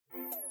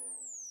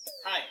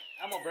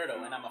I'm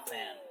Alberto, and I'm a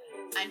fan.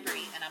 I'm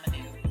Brie, and I'm a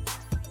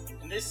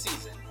noob. In this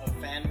season of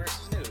Fan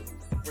vs. Noob,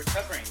 we're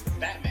covering the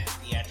Batman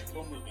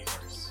theatrical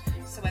movieverse.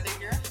 So whether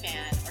you're a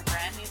fan or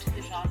brand new to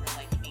the genre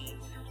like me,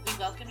 we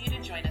welcome you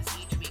to join us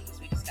each week as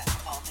we discuss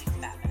all things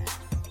Batman.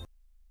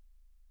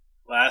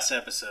 Last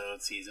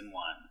episode, Season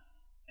 1.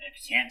 And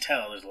if you can't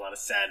tell, there's a lot of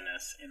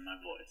sadness in my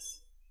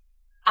voice.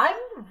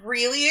 I'm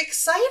really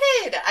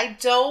excited.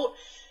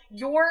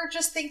 You're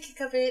just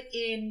thinking of it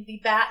in the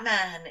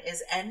Batman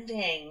is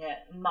ending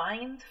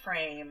mind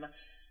frame.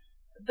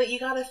 But you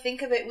gotta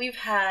think of it, we've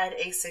had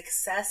a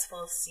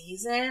successful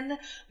season.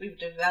 We've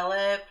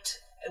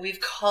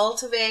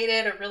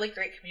cultivated a really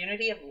great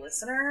community of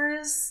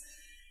listeners.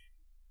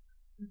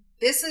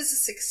 This is a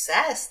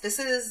success. This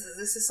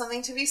is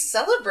something to be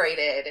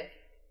celebrated.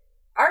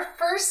 Our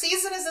first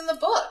season is in the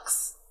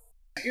books.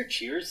 I hear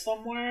cheers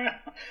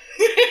somewhere?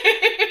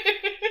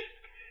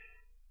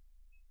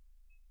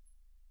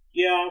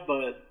 Yeah,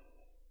 but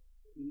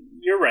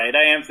you're right.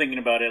 I am thinking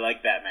about it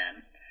like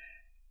Batman.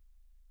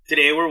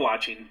 Today we're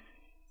watching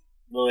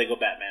the Lego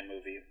Batman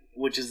movie,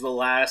 which is the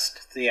last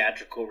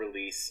theatrical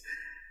release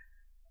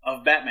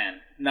of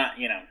Batman. Not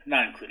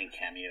including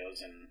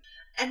cameos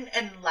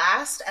and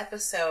last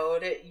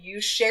episode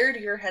you shared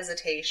your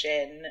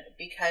hesitation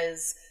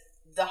because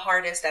the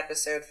hardest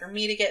episode for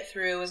me to get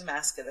through was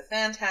Mask of the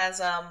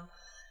Phantasm.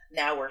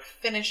 Now we're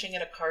finishing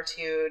it a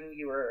cartoon.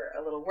 You were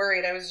a little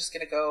worried I was just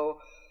going to go.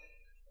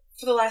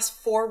 For the last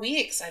 4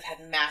 weeks, I've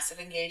had massive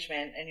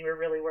engagement, and you were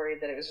really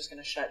worried that it was just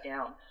going to shut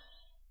down.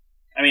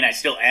 I mean, I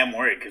still am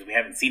worried because we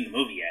haven't seen the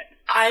movie yet.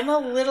 I'm a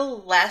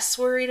little less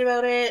worried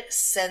about it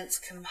since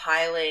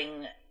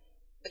compiling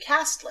the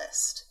cast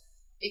list.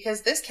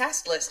 Because this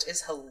cast list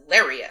is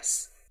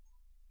hilarious.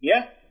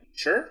 Yeah,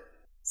 sure.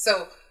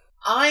 So,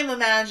 I'm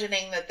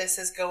imagining that this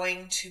is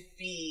going to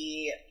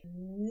be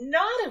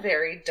not a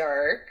very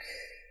dark.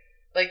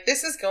 Like,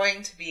 this is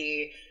going to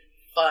be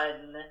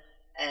fun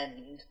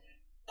and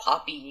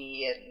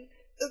poppy, and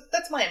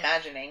that's my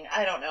imagining.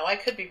 I don't know. I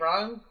could be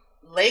wrong.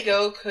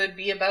 Lego could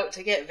be about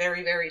to get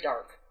very, very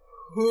dark.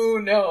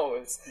 Who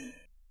knows?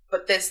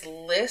 But this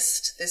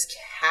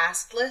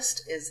cast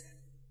list is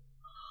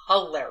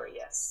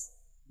hilarious.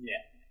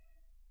 Yeah.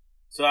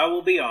 So I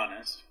will be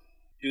honest.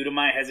 Due to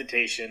my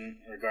hesitation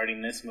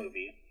regarding this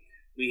movie,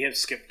 we have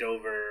skipped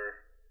over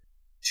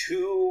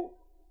 2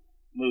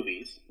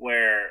 movies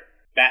where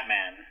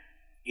Batman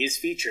is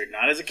featured,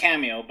 not as a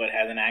cameo, but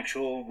has an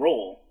actual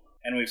role.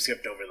 And we've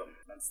skipped over them.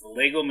 That's the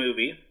Lego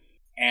Movie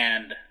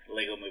and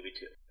Lego Movie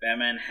 2.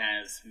 Batman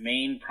has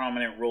main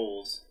prominent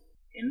roles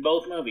in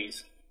both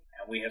movies,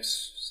 and we have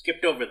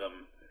skipped over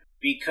them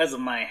because of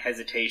my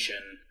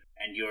hesitation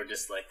and your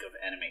dislike of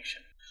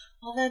animation.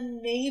 Well,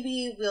 then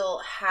maybe we'll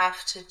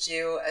have to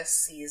do a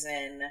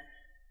season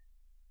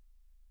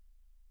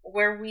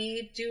where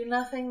we do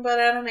nothing but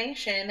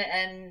animation,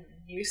 and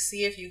you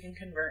see if you can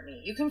convert me.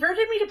 You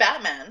converted me to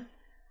Batman.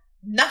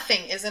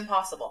 Nothing is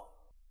impossible.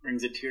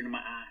 Brings a tear to my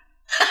eye.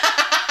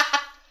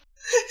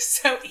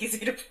 So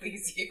easy to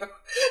please you.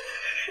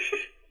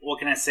 What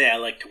can I say? I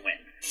like to win.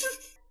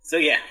 So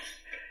yeah,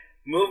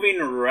 moving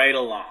right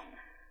along.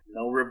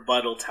 No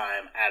rebuttal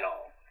time at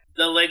all.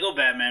 The Lego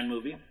Batman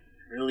movie,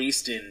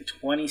 released in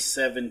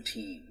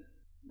 2017.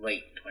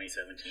 Late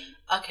 2017.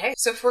 Okay,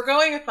 so if we're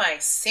going with my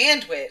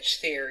sandwich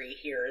theory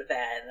here,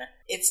 then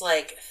it's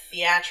like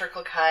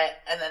theatrical cut,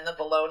 and then the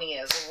bologna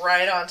is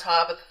right on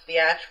top of the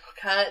theatrical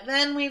cut.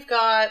 Then we've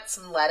got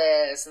some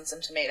lettuce and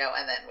some tomato,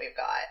 and then we've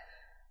got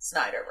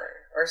Snyder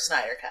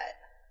cut.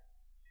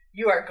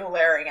 You are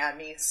glaring at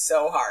me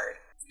so hard.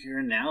 Your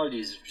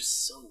analogies are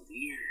just so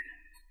weird.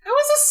 How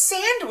is a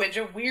sandwich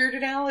a weird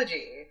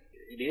analogy?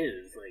 It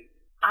is, like...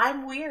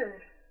 I'm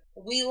weird.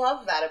 We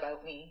love that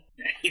about me.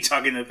 You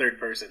talking in the third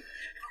person.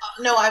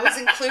 No, I was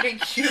including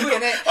you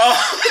in it.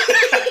 Oh.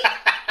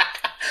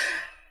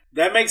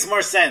 That makes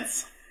more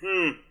sense.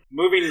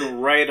 Moving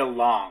right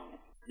along.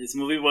 This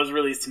movie was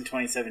released in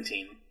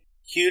 2017.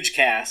 Huge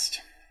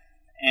cast.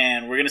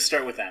 And we're going to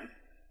start with them.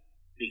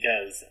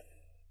 Because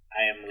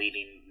I am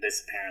leading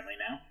this apparently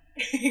now.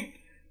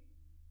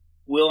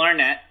 Will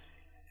Arnett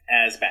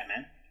as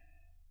Batman.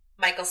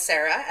 Michael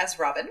Cera as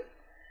Robin.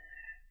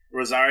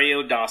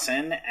 Rosario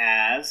Dawson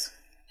as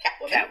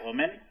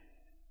Catwoman.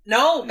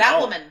 No,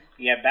 Batwoman. No.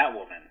 Yeah,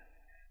 Batwoman.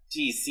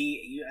 Geez,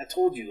 see, I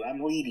told you,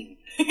 I'm leading.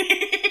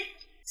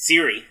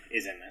 Siri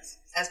is in this.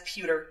 As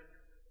Pewter.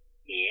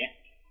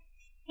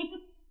 Yeah.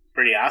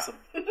 Pretty awesome.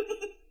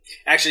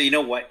 Actually, you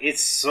know what?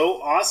 It's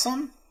so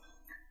awesome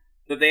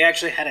that they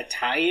actually had a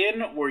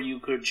tie-in where you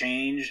could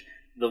change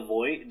the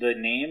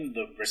name,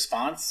 the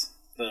response,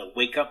 the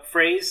wake-up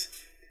phrase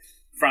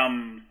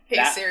from...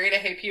 Hey Siri to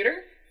Hey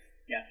Pewter?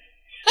 Yeah.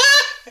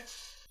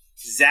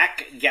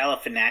 Zach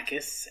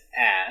Galifianakis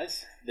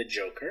as the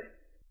Joker.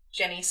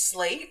 Jenny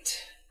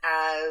Slate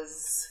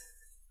as...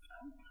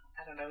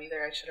 I don't know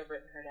either. I should have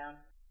written her down.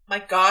 My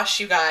gosh,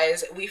 you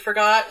guys. We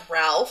forgot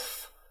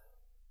Ralph.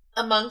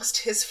 Amongst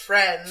his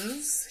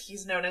friends,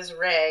 he's known as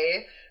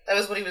Ray. That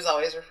was what he was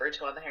always referred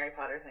to on the Harry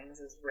Potter things,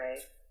 as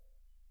Ray.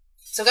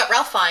 So we got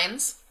Ralph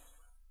Fiennes.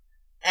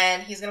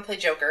 And he's going to play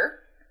Joker.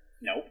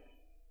 Nope.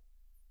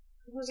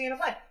 Who's he going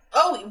to play?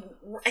 Oh,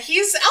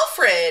 he's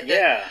Alfred.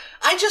 Yeah.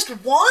 I just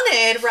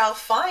wanted Ralph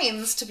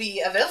Fiennes to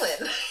be a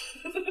villain.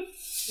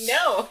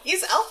 No,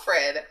 he's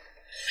Alfred.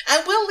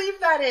 And we'll leave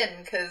that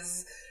in,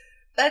 because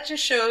that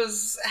just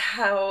shows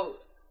how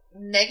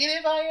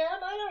negative I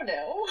am. I don't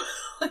know.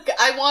 Like,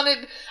 I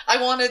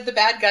wanted the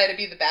bad guy to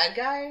be the bad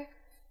guy.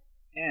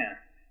 Yeah.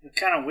 It's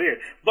kind of weird.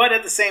 But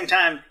at the same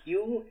time,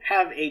 you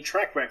have a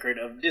track record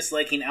of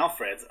disliking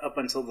Alfreds up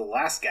until the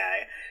last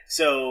guy,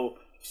 so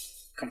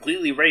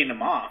completely writing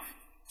him off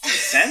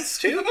makes sense,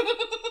 too?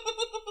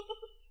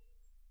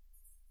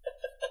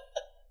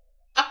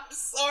 I'm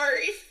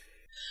sorry.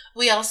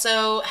 We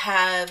also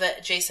have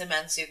Jason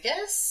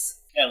Mantzoukas,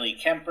 Ellie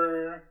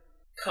Kemper,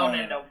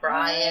 Conan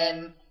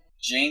O'Brien,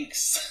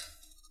 Jinx.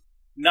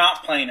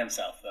 Not playing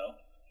himself, though.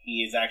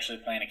 He is actually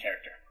playing a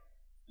character.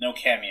 No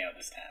cameo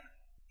this time.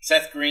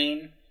 Seth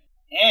Green,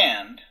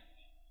 and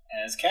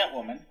as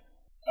Catwoman.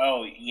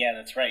 Oh, yeah,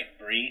 that's right.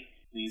 Brie,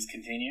 please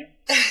continue.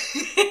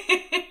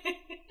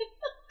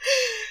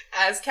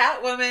 As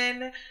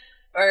Catwoman,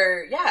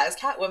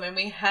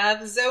 we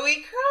have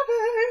Zoe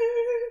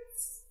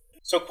Kravitz.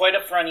 So quite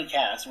a funny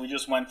cast. We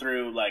just went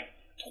through,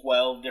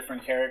 12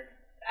 different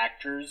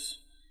actors.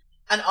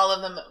 And all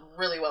of them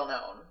really well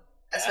known,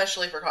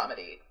 especially for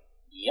comedy.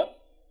 Yep.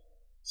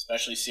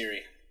 Especially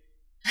Siri.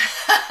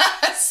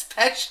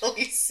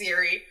 Especially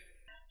Siri.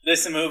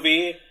 This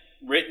movie,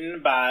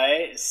 written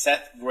by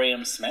Seth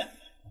Grahame-Smith,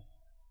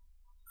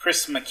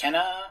 Chris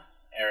McKenna,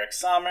 Eric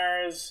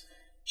Sommers,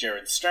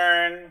 Jared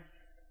Stern,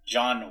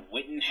 John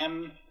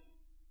Whittingham.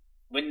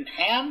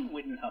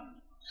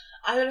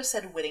 I would have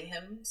said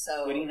Whittingham,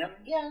 so... Whittingham?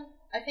 Yeah,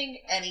 I think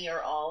any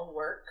or all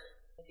work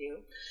with you.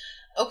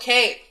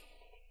 Okay,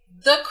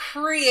 the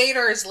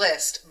creators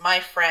list, my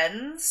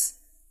friends,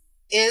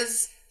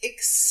 is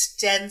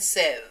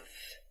extensive.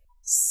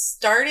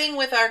 Starting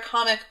with our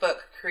comic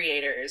book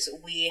creators,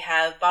 we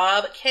have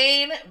Bob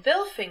Kane,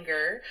 Bill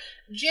Finger,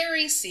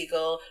 Jerry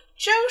Siegel,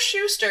 Joe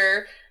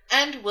Shuster,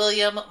 and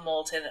William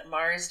Moulton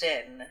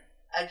Marsden.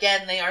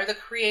 Again, they are the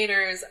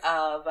creators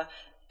of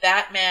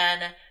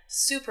Batman,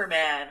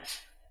 Superman,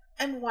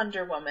 and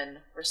Wonder Woman,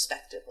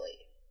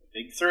 respectively.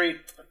 Big three.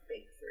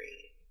 Big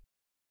three.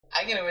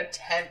 I'm going to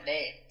attempt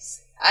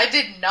names. I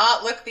did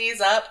not look these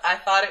up. I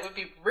thought it would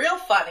be real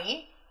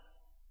funny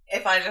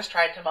if I just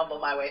tried to mumble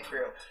my way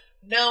through.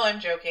 No, I'm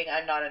joking.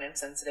 I'm not an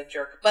insensitive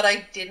jerk. But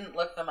I didn't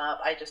look them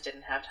up. I just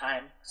didn't have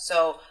time.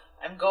 So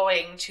I'm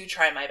going to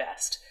try my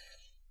best.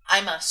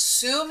 I'm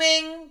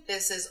assuming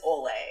this is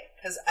Ole,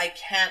 because I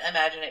can't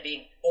imagine it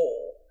being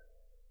Ole.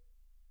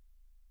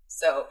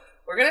 So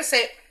we're going to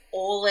say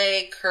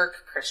Ole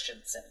Kirk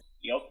Christensen.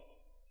 Yep.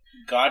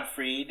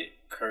 Gottfried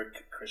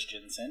Kirk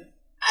Christensen.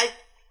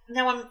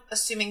 Now I'm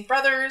assuming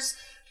brothers,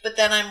 but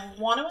then I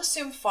want to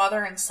assume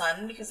father and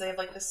son because they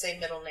have the same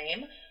middle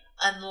name,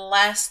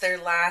 unless their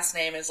last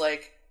name is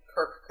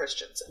Kirk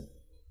Christensen.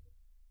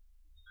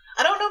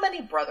 I don't know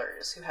many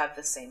brothers who have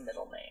the same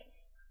middle name.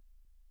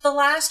 The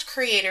last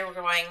creator we're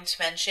going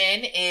to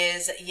mention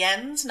is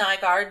Jens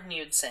Nygaard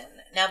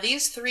Knudsen. Now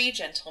these three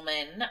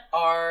gentlemen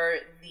are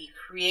the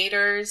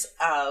creators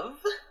of...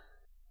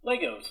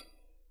 Legos.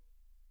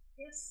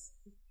 Yes.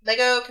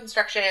 Lego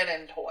Construction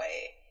and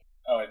Toy.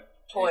 Oh,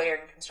 Toy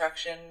and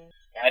Construction.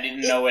 I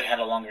didn't know it had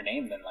a longer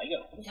name than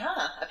Lego.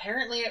 Yeah,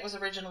 apparently it was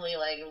originally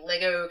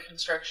Lego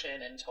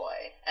Construction and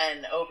Toy.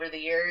 And over the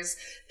years,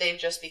 they've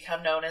just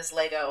become known as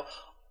Lego.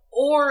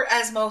 Or,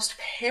 as most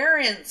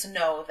parents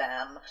know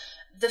them,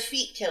 the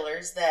feet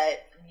killers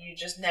that you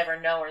just never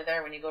know are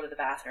there when you go to the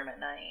bathroom at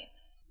night.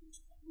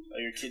 Tell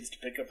your kids to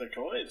pick up their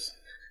toys.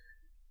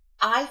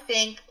 I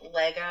think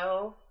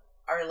Lego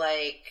are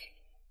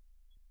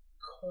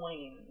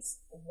coins.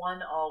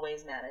 One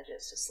always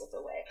manages to slip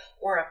away.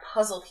 Or a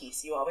puzzle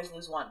piece, you always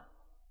lose one.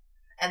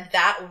 And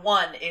that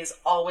one is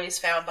always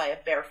found by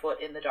a barefoot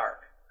in the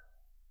dark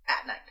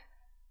at night.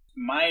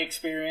 My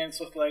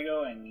experience with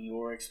Lego and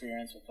your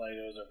experience with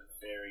Legos are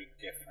very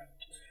different.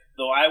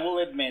 Though I will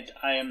admit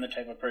I am the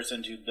type of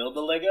person to build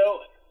a Lego,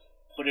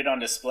 put it on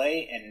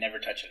display, and never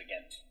touch it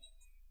again.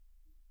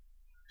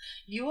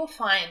 You will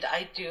find,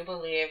 I do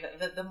believe,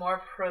 that the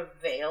more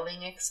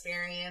prevailing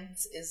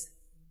experience is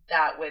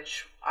that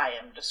which I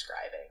am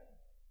describing.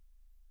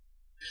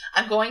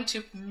 I'm going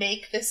to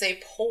make this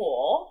a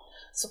poll,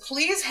 so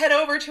please head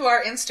over to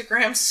our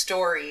Instagram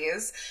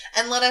stories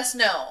and let us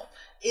know.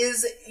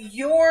 Is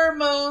your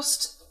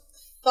most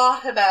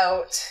thought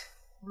about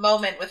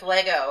moment with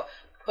Lego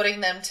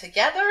putting them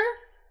together?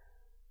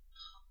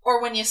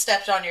 Or when you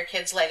stepped on your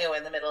kid's Lego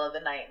in the middle of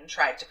the night and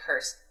tried to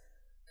curse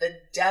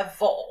the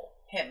devil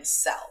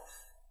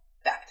himself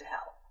back to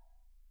hell?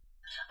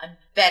 I'm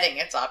betting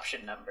it's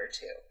option number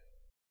 2.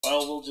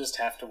 Well, we'll just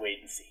have to wait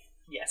and see.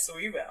 Yes,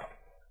 we will.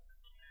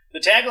 The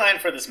tagline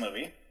for this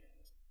movie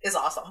is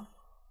awesome.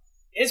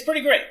 It's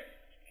pretty great.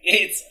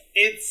 It's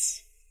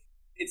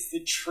the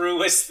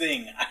truest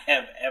thing I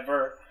have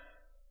ever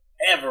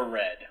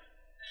read.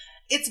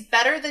 It's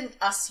better than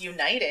Us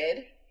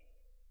United.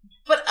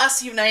 But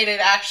Us United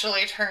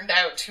actually turned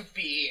out to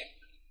be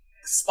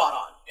spot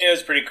on. It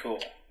was pretty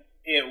cool.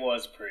 It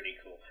was pretty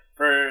cool.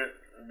 For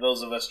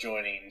those of us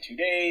joining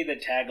today, the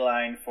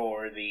tagline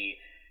for the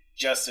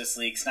Justice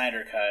League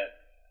Snyder Cut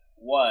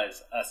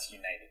was Us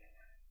United,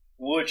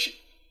 which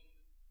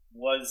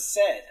was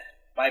said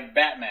by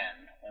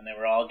Batman when they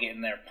were all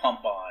getting their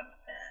pump on.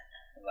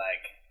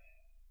 Like,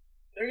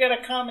 they're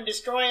gonna come and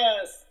destroy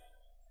us.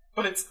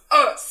 But it's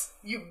Us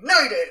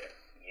United.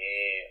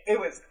 Yeah. It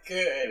was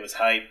good. It was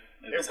hype.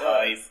 It was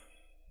hype.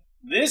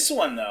 This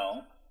one,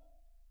 though,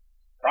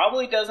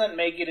 probably doesn't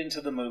make it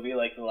into the movie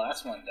like the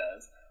last one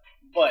does,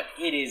 but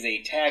it is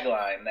a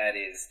tagline that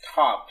is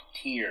top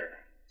tier.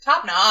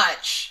 Top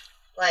notch.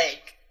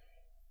 Like,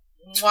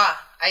 mwah,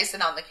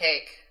 icing on the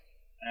cake.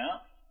 Yeah,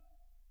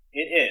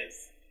 it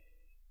is.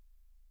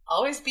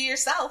 Always be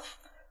yourself.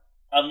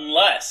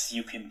 Unless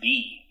you can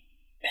be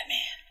Batman.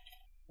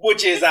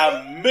 Which is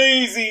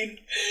amazing.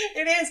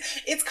 It is.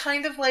 It's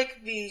kind of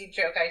like the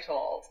joke I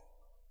told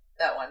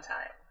that one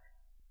time.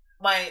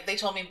 They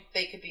told me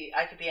I could be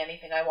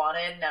anything I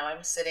wanted. Now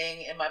I'm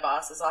sitting in my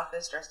boss's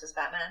office dressed as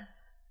Batman.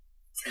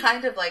 It's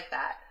kind of like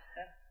that,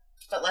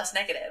 but less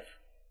negative.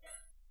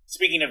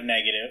 Speaking of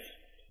negative,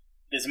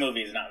 this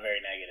movie is not very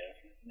negative.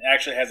 It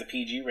actually has a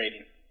PG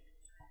rating.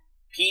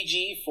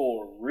 PG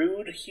for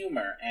rude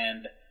humor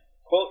and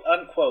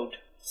quote-unquote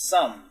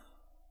some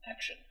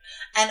action.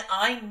 And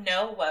I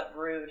know what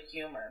rude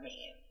humor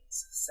means,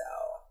 so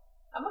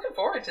I'm looking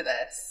forward to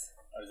this.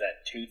 What is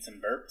that, toots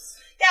and burps?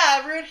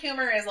 Yeah, rude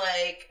humor is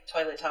like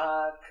toilet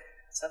talk,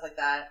 stuff like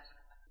that.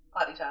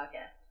 Potty talk,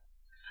 yeah.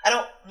 I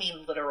don't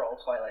mean literal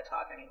toilet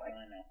talk anyway.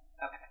 I know.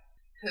 Okay.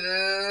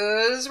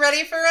 Who's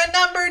ready for a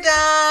number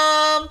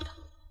dump?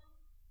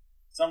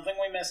 Something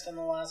we missed in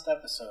the last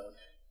episode.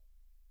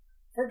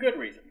 For good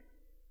reason.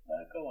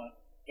 Go on.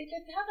 It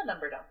didn't have a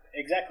number dump.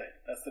 Exactly.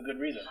 That's the good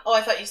reason. Oh,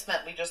 I thought you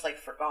meant we just,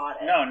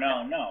 forgot it.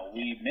 No.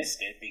 We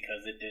missed it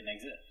because it didn't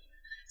exist.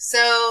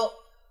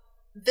 So,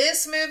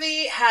 this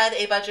movie had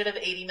a budget of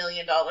 $80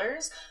 million,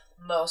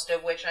 most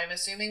of which I'm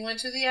assuming went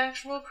to the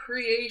actual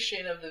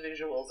creation of the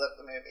visuals of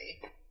the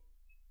movie.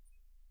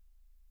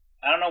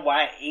 I don't know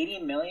why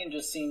 $80 million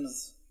just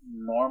seems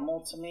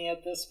normal to me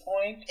at this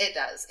point. It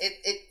does.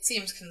 It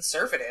seems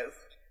conservative.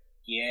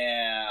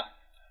 Yeah.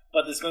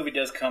 But this movie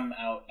does come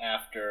out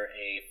after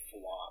a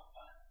flop.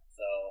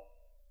 So,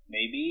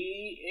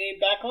 maybe a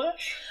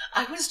backlash?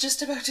 I was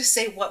just about to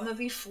say what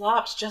movie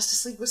flopped.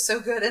 Justice League was so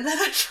good, and then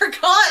I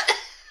forgot.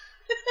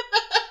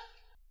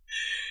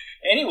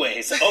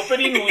 Anyways,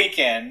 opening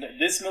weekend,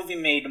 this movie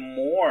made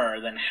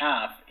more than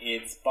half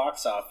its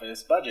box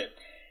office budget.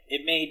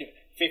 It made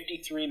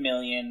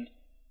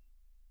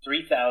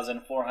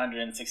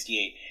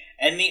 $53,003,468.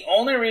 And the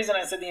only reason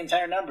I said the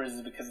entire numbers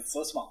is because it's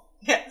so small.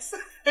 Yes.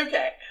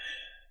 Okay.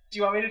 Do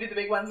you want me to do the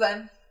big ones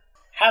then?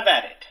 Have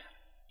at it.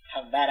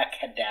 Havada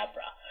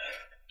Kedavra.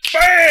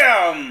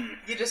 BAM!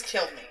 You just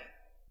killed me.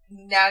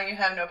 Now you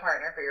have no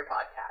partner for your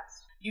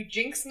podcast. You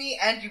jinx me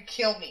and you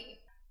kill me.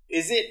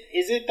 Is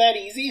it that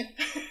easy?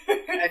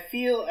 I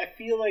feel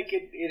like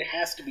it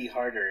has to be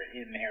harder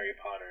in Harry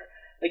Potter.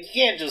 Like, you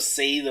can't just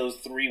say those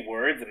 3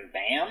 words and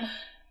bam.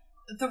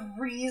 The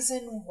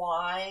reason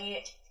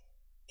why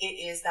it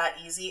is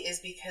that easy is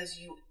because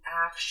you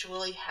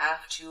actually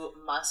have to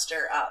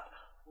muster up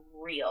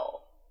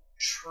real,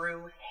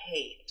 true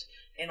hate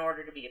in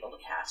order to be able to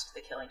cast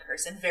the Killing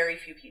Curse, and very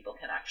few people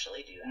can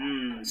actually do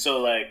that.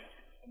 So, like,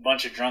 a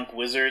bunch of drunk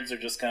wizards are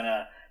just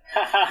gonna,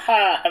 ha ha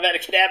ha, Avada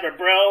Kedavra,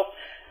 bro.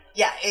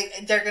 Yeah,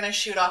 they're gonna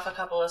shoot off a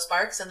couple of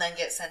sparks and then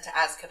get sent to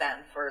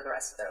Azkaban for the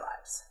rest of their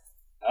lives.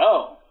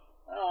 Oh,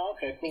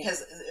 okay, cool.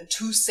 Because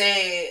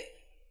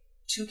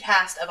to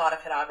cast Avada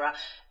Kedavra,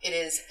 it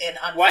is an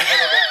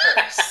unforgivable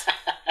curse.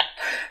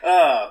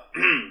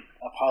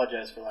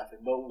 Apologize for laughing,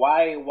 but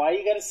why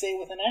you gotta say it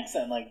with an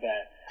accent like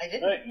that? I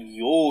didn't.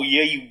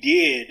 Yeah, you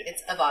did.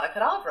 It's Avada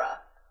Kedavra.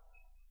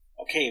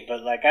 Okay,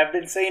 but, like, I've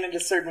been saying it a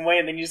certain way,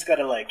 and then you just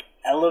gotta, like,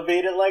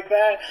 elevate it like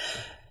that?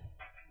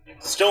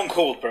 Stone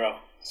cold, bro.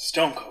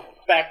 Stone cold.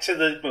 Back to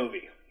the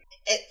movie.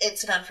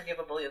 It's an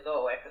unforgivable, you'll go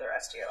away for the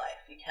rest of your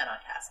life. You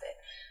cannot cast it.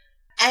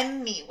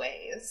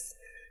 Anyways.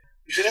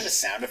 We should have a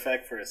sound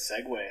effect for a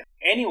segue.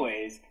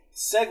 Anyways,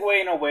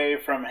 segueing away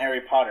from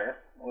Harry Potter,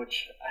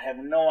 which I have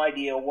no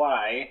idea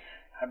why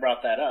I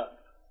brought that up.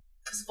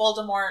 Because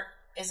Voldemort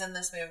is in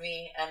this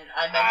movie, and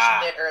I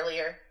mentioned it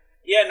earlier.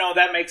 Yeah, no,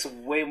 that makes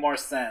way more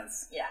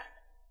sense. Yeah.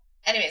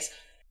 Anyways,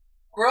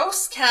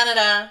 gross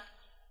Canada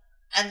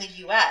and the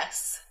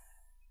US.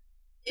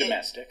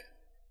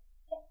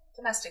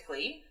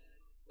 Domestically,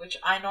 which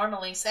I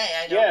normally say.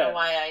 I don't know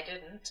why I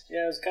didn't.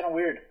 Yeah, it was kind of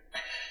weird.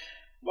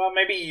 Well,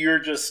 maybe you're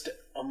just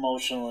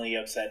emotionally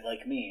upset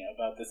like me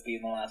about this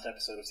being the last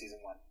episode of season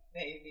 1.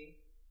 Maybe.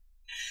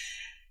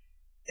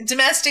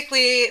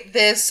 Domestically,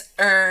 this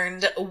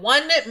earned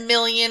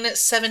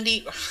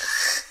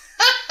 $1,070,000.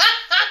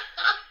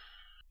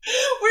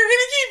 We're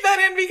gonna keep that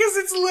in because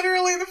it's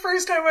literally the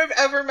first time I've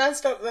ever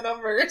messed up the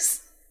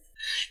numbers.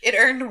 It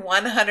earned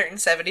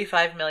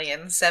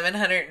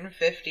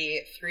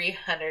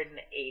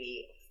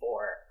 $175,750,384.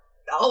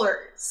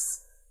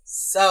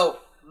 So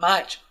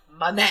much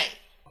money.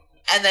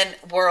 And then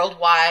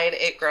worldwide,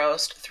 it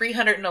grossed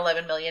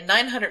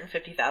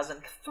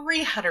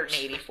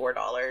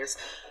 $311,950,384.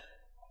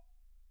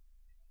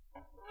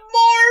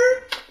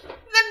 More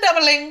than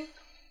doubling.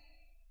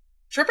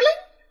 Tripling?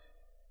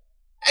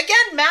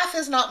 Again, math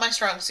is not my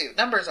strong suit.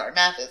 Numbers are,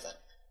 math isn't.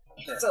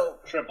 Sure. So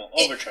triple.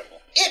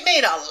 It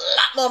made a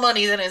lot more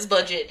money than his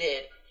budget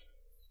did.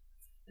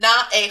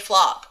 Not a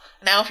flop.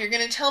 Now, if you're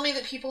going to tell me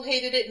that people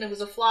hated it and it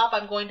was a flop,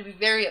 I'm going to be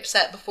very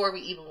upset before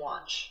we even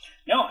watch.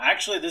 No,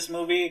 actually, this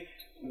movie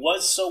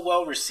was so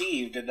well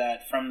received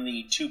that from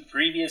the 2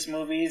 previous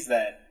movies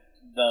that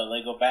the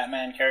Lego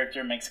Batman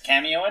character makes a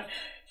cameo in,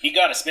 he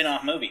got a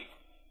spin-off movie.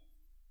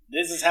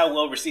 This is how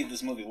well received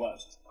this movie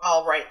was.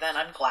 All right, then.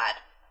 I'm glad.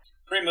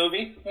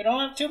 Pre-movie, we don't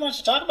have too much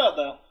to talk about,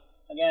 though.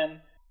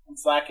 Again, I'm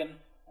slacking.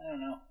 I don't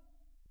know.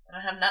 I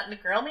don't have nothing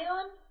to grill me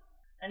on?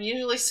 I'm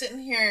usually sitting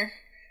here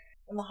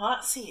in the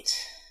hot seat.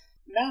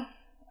 No,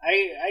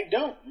 I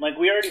don't. Like,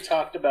 we already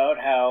talked about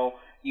how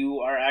you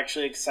are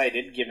actually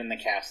excited given the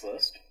cast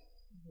list.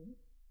 Mm-hmm.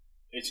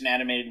 It's an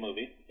animated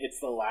movie. It's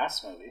the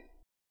last movie.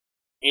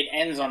 It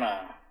ends on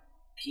a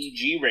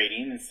PG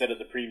rating instead of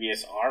the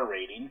previous R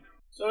rating.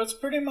 So it's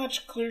pretty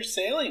much clear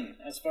sailing,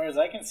 as far as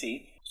I can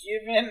see,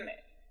 given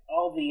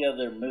all the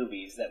other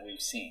movies that we've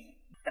seen.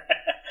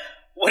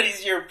 What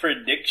is your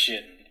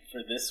prediction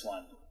for this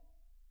one?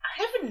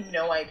 I have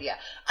no idea.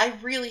 I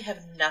really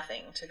have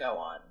nothing to go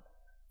on.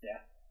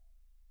 Yeah.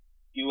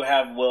 You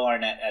have Will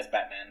Arnett as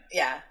Batman.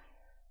 Yeah.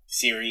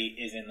 Siri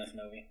is in this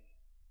movie.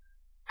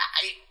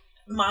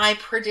 My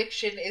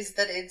prediction is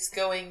that it's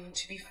going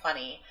to be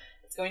funny.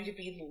 It's going to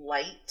be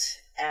light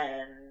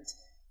and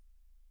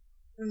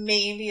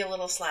maybe a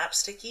little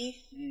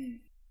slapsticky.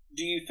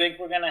 Do you think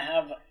we're going to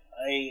have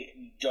a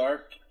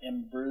dark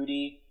and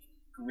broody,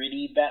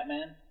 gritty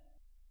Batman?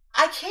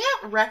 I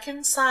can't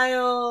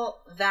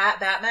reconcile that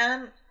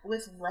Batman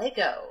with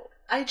Lego.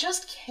 I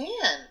just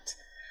can't.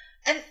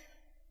 And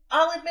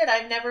I'll admit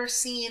I've never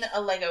seen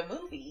a Lego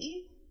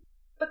movie,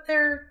 but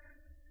they're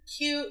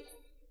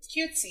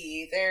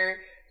cutesy. They're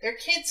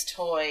kids'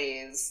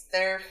 toys.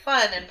 They're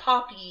fun and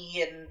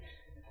poppy and...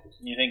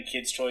 You think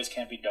kids' toys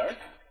can't be dark?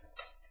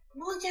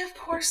 Well, yeah, of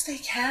course they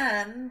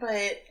can,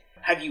 but...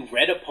 Have you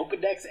read a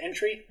Pokedex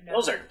entry? No.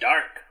 Those are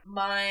dark.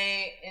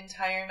 My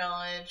entire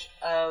knowledge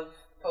of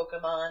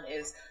Pokemon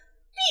is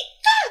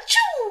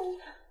Pikachu!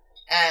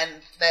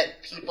 And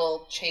that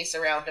people chase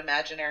around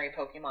imaginary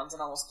Pokemons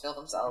and almost kill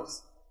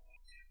themselves.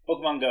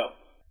 Pokemon Go.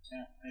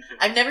 Yeah, thank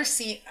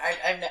you.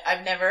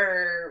 I've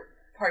never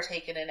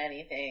partaken in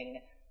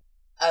anything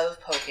of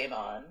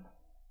Pokemon,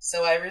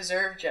 so I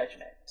reserve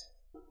judgment.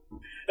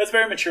 That's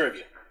very mature of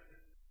you.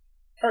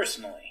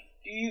 Personally,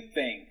 do you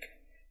think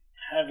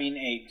having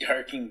a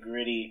dark and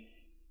gritty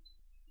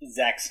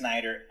Zack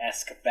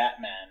Snyder-esque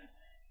Batman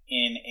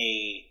in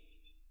a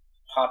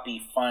poppy,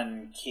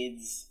 fun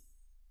kids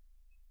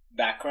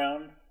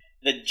background,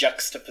 the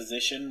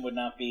juxtaposition would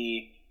not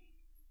be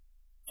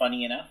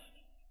funny enough?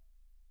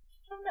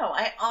 No,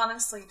 I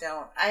honestly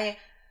don't. I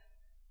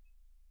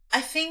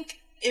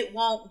think it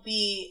won't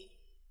be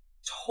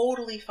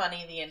totally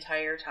funny the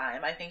entire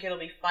time. I think it'll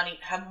be funny,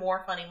 have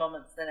more funny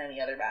moments than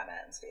any other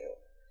Batmans do.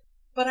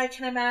 But I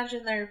can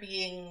imagine there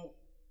being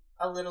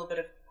a little bit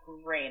of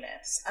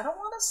grayness. I don't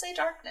want to say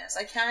darkness.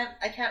 I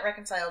can't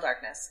reconcile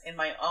darkness in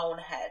my own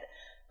head,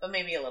 but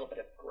maybe a little bit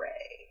of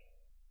gray.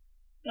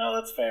 No,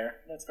 that's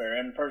fair. That's fair.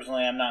 And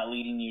personally, I'm not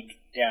leading you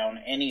down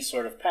any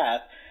sort of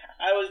path.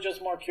 I was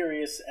just more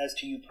curious as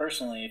to you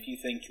personally, if you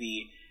think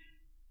the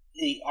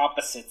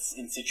opposites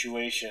in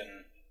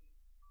situation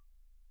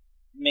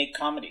make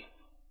comedy.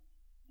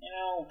 You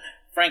know,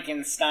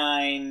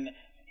 Frankenstein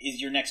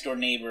is your next door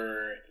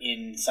neighbor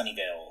in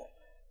Sunnyvale.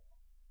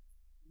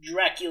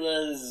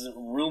 Dracula's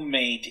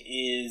roommate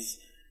is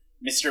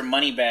Mr.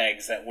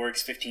 Moneybags that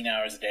works 15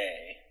 hours a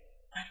day.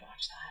 I'd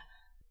watch that.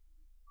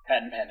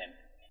 Patent pending.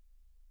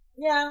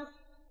 Yeah.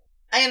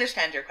 I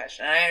understand your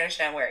question, and I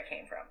understand where it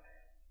came from.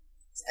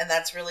 And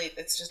that's really,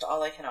 it's just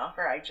all I can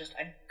offer.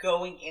 I'm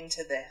going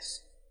into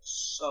this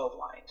so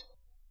blind.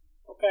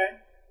 Okay.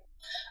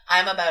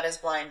 I'm about as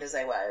blind as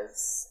I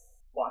was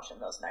watching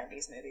those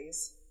 90s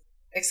movies.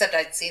 Except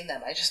I'd seen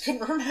them, I just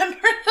couldn't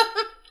remember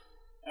them.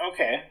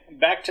 Okay,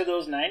 back to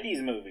those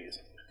 90s movies.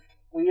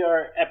 We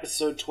are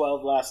episode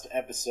 12, last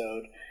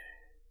episode.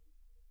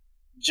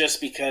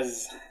 Just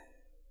because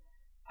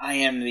I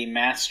am the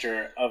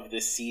master of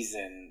this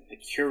season, the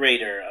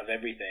curator of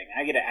everything,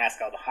 I get to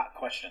ask all the hot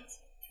questions.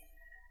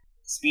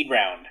 Speed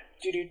round.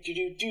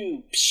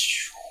 Do.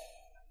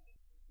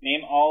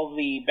 Name all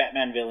the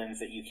Batman villains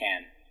that you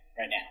can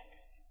right now.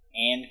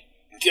 And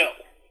go.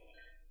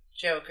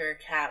 Joker,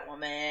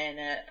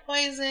 Catwoman,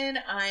 Poison,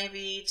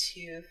 Ivy,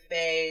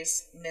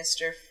 Two-Face,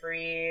 Mr.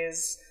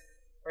 Freeze.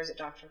 Or is it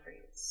Dr.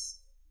 Freeze?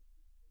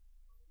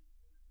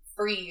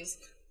 Freeze.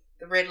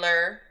 The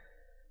Riddler.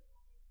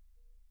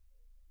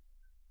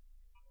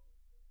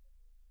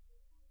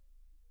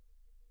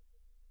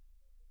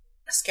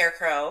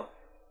 Scarecrow.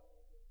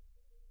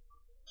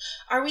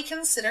 Are we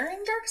considering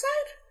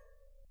Darkseid?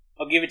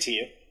 I'll give it to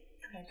you.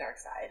 Okay,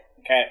 Darkseid.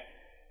 Okay.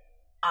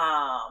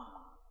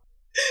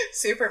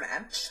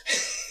 Superman.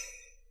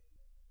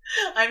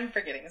 I'm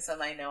forgetting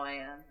some, I know I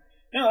am.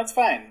 No, that's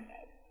fine.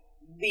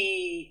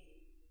 I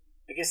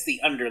guess the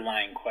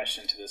underlying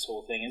question to this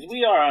whole thing is,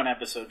 we are on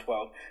episode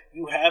 12.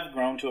 You have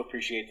grown to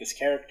appreciate this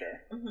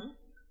character. Mm-hmm.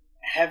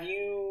 Have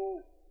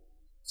you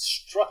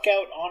struck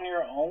out on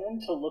your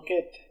own to look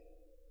at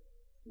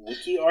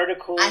wiki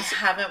articles? I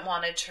haven't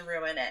wanted to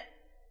ruin it.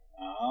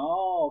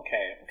 Oh,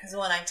 okay. Because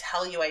when I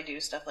tell you I do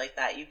stuff like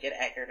that, you get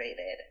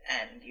aggravated,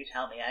 and you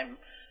tell me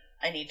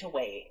I need to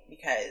wait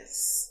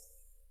because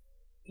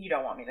you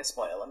don't want me to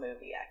spoil a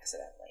movie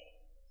accidentally.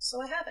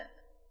 So I haven't.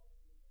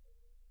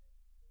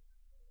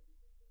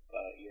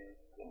 But you're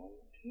going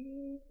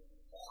to?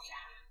 Oh,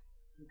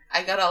 yeah.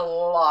 I got a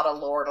lot of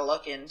lore to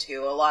look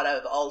into, a lot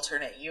of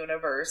alternate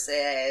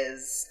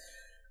universes.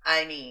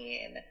 I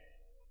mean,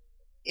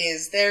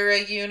 is there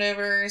a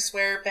universe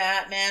where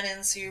Batman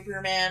and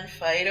Superman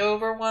fight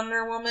over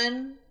Wonder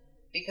Woman?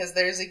 Because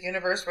there's a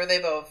universe where they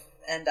both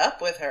end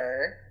up with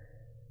her.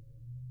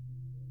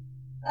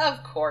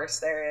 Of course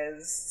there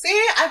is.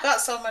 See, I've got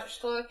so much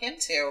to look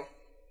into.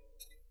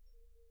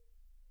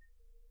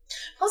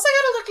 Plus, I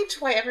gotta look into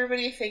why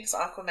everybody thinks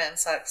Aquaman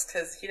sucks,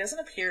 because he doesn't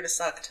appear to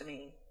suck to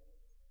me.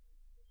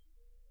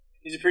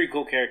 He's a pretty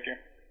cool character.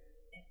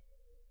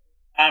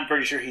 I'm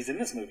pretty sure he's in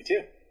this movie,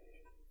 too.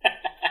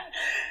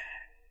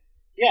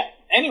 Yeah,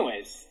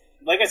 anyways,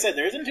 like I said,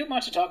 there isn't too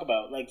much to talk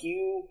about.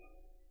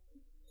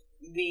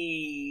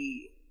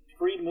 The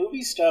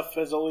pre-movie stuff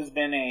has always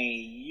been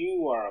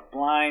you are a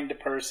blind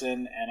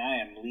person, and I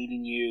am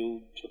leading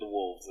you to the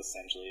wolves,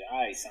 essentially.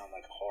 I sound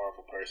like a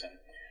horrible person.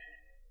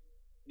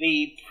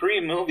 The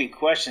pre-movie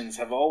questions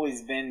have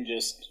always been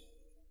just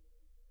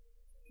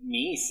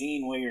me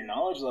seeing where your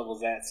knowledge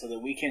level's at so that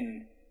we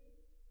can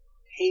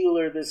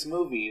tailor this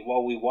movie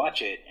while we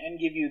watch it and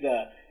give you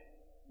the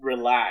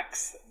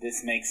relax,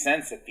 this makes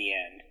sense at the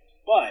end.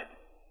 But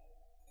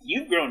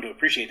you've grown to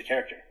appreciate the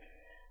character.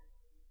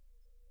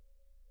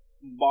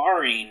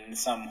 Barring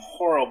some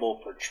horrible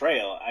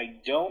portrayal,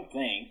 I don't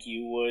think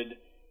you would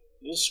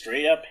just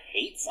straight up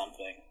hate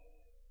something.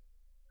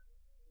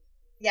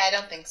 Yeah, I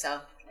don't think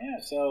so. Yeah,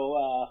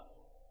 so,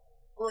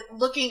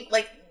 looking,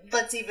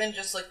 let's even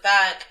just look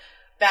back.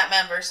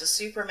 Batman vs.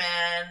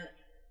 Superman,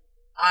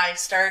 I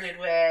started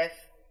with,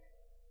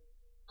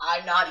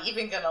 I'm not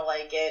even gonna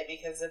like it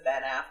because of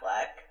Ben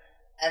Affleck.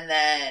 And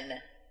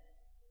then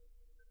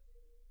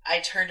I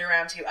turned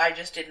around to, I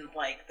just didn't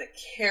like the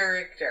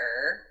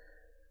character.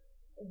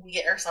 We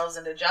get ourselves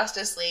into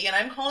Justice League, and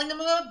I'm calling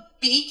him a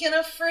beacon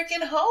of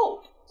freaking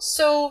hope.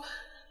 So,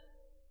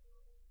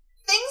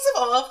 things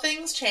evolve,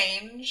 things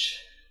change.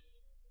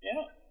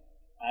 Yeah,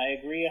 I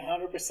agree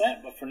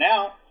 100%. But for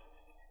now,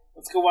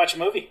 let's go watch a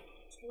movie.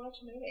 Let's go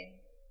watch a movie.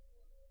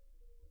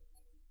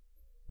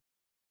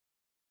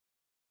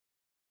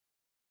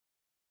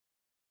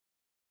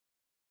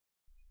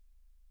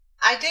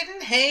 I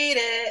didn't hate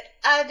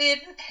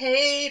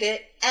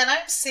it, and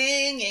I'm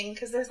singing,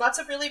 because there's lots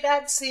of really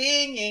bad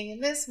singing in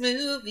this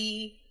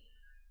movie.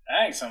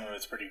 I think some of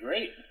it's pretty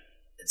great.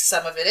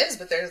 Some of it is,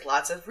 but there's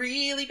lots of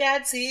really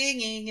bad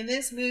singing in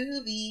this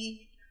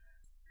movie.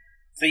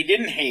 So you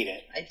didn't hate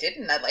it? I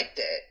didn't, I liked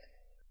it.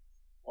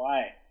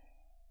 Why?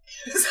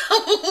 It was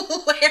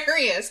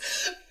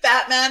hilarious.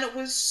 Batman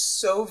was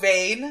so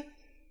vain.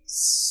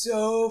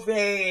 So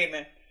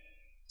vain.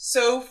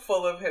 So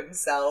full of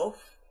himself.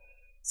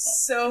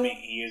 So, I mean,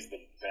 he is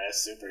the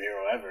best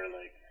superhero ever.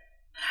 Like,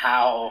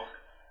 how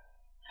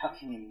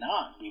can you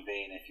not be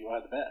vain if you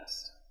are the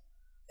best?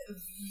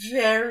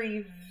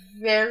 Very,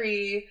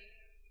 very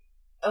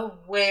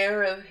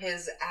aware of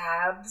his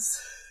abs.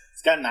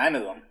 He's got 9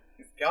 of them.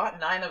 He's got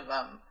 9 of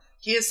them.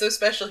 He is so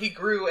special, he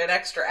grew an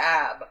extra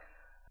ab.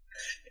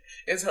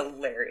 It was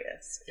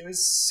hilarious. It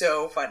was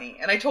so funny.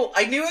 And I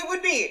knew it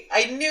would be.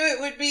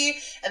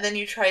 And then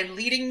you tried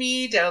leading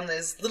me down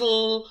this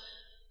little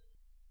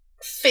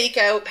fake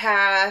out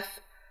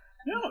path.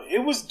 No,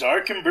 it was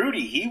dark and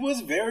broody. He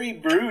was very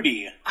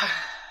broody.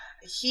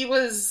 He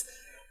was...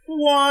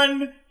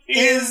 One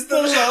is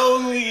the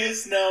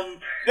loneliest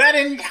number. That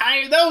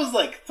was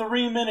like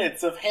 3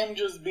 minutes of him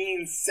just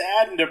being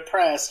sad and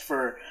depressed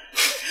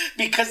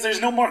because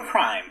there's no more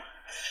crime.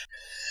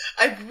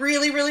 I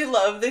really, really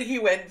love that he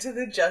went to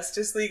the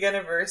Justice League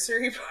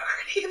anniversary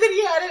party that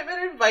he hadn't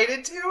been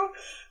invited to.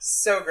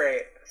 So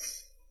great.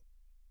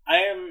 I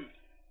am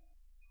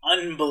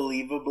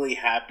unbelievably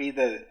happy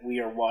that we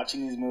are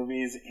watching these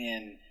movies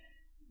in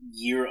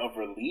year of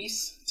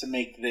release to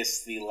make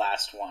this the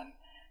last one.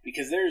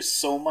 Because there's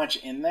so much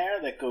in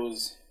there that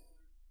goes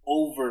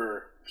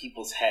over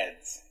people's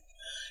heads.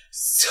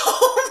 So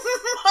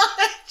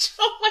much!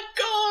 Oh my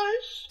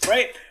gosh!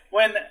 Right?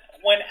 When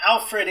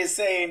Alfred is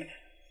saying,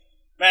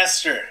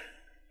 Master,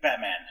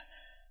 Batman,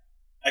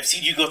 I've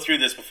seen you go through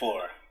this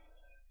before.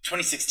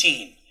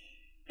 2016,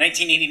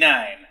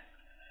 1989,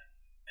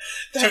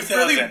 That's 2000.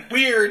 really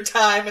weird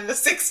time in the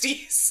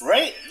 60s.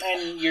 Right?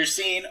 And you're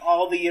seeing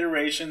all the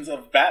iterations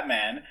of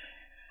Batman.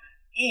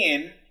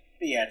 in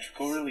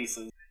theatrical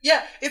releases.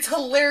 Yeah, it's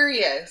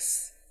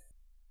hilarious.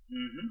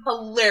 Mm-hmm.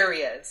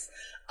 Hilarious.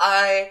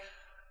 I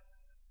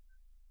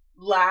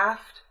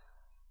laughed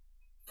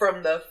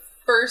from the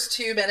first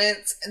 2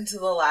 minutes into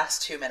the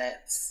last 2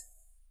 minutes.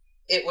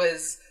 It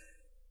was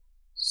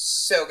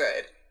so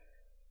good.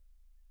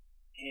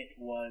 It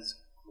was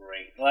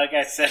great. Like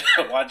I said,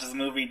 I watched this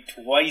movie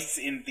twice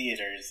in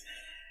theaters.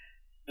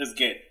 It was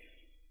good.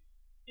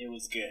 It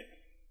was good.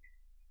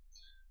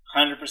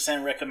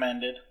 100%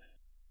 recommended.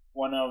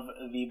 One of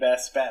the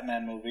best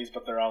Batman movies,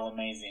 but they're all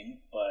amazing.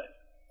 But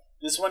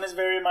this one is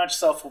very much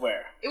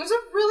self-aware. It was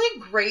a really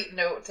great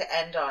note to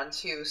end on,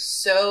 too.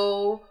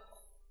 So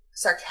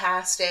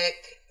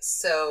sarcastic,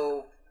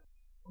 so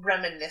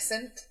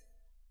reminiscent.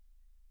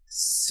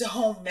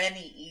 So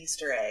many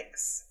Easter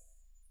eggs.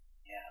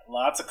 Yeah,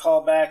 lots of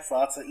callbacks,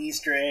 lots of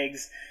Easter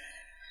eggs.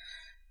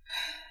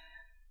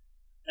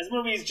 This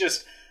movie is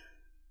just,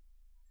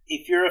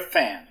 if you're a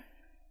fan,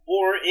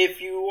 or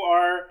if you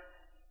are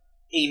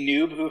a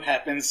noob who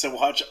happens to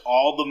watch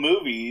all the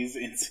movies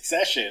in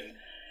succession,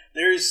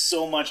 there's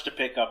so much to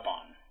pick up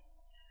on.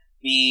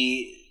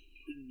 The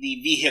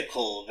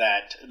vehicle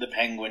that the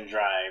Penguin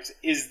drives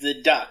is the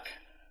Duck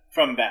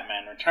from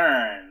Batman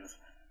Returns.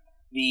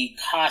 The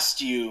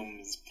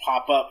costumes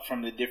pop up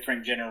from the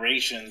different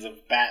generations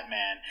of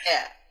Batman.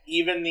 Yeah.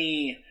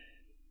 Even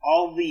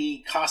all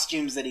the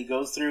costumes that he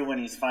goes through when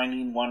he's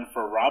finding one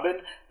for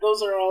Robin,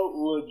 those are all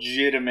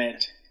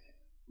legitimate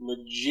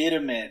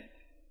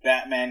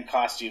Batman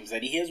costumes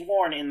that he has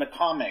worn in the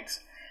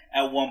comics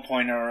at one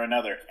point or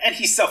another. And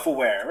he's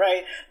self-aware,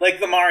 right? Like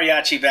the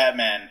Mariachi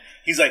Batman.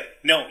 He's like,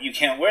 no, you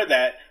can't wear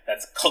that.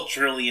 That's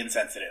culturally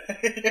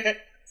insensitive.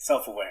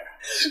 Self-aware.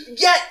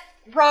 Yet,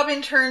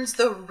 Robin turns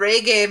the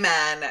Reggae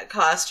Man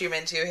costume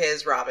into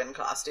his Robin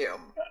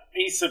costume.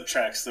 He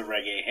subtracts the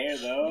reggae hair,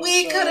 though.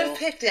 We could have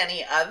picked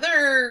any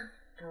other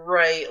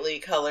brightly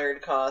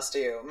colored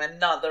costume and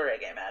not the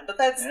Reggae Man, but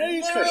that's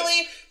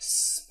literally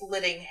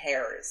splitting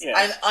hairs.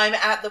 Yes. I'm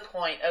at the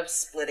point of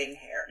splitting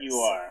hairs. You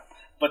are.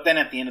 But then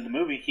at the end of the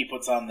movie, he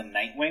puts on the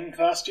Nightwing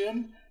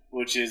costume,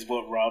 which is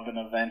what Robin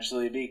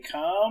eventually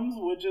becomes,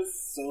 which is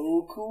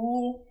so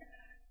cool.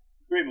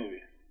 Great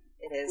movie.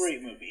 It is.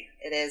 Great movie.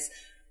 It is.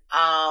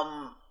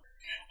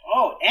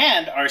 Oh,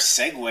 and our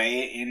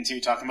segue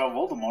into talking about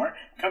Voldemort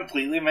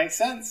completely makes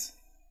sense.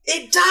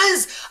 It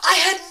does! I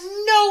had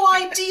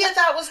no idea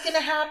that was going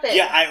to happen.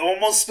 Yeah, I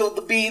almost spilled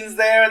the beans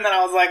there, and then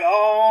I was like,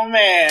 oh,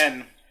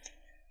 man.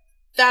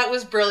 That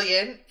was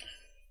brilliant.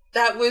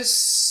 That was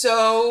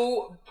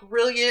so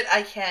brilliant,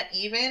 I can't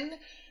even.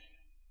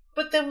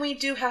 But then we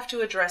do have to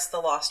address the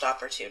lost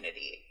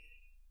opportunity.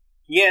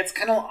 Yeah, it's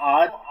kind of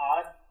odd.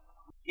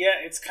 Yeah,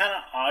 it's kind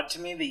of odd to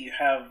me that you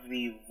have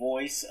the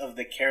voice of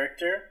the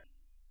character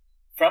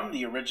from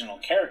the original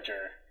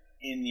character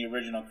in the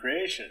original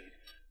creation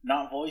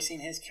not voicing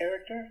his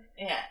character.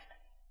 Yeah,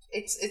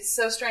 it's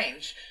so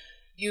strange.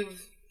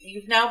 You've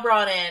now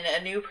brought in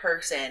a new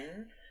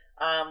person.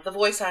 The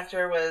voice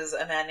actor was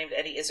a man named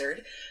Eddie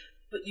Izzard,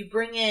 but you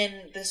bring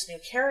in this new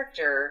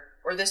character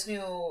or this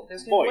new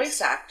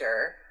voice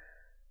actor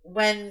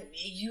when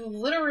you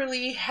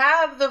literally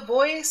have the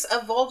voice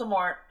of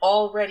Voldemort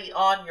already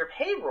on your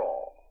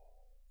payroll.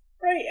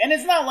 Right, and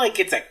it's not like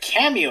it's a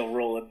cameo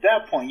role at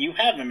that point. You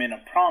have him in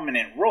a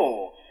prominent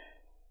role.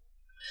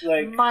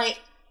 Like, my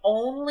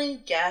only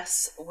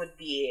guess would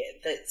be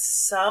that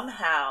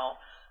somehow,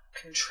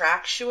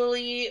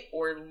 contractually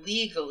or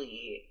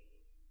legally,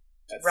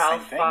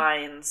 Ralph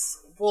Fiennes.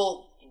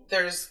 Well,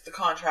 there's the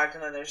contract,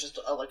 and then there's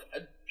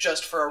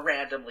just for a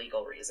random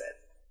legal reason.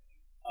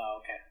 Oh,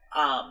 okay.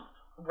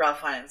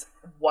 Ralph Fiennes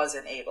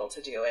wasn't able to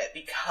do it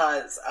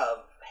because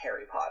of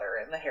Harry Potter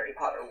and the Harry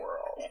Potter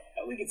world. Yeah,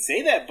 we could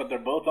say that, but they're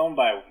both owned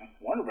by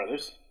Warner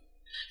Brothers.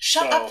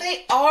 Shut up,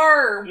 they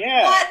are!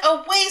 Yeah. What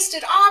a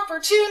wasted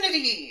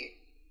opportunity!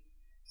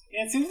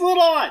 Yeah, it seems a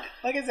little odd.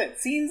 Like I said,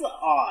 seems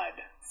odd.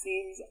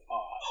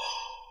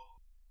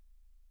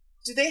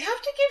 Do they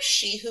have to give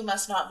She Who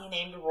Must Not Be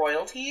Named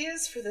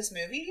royalties for this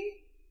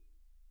movie?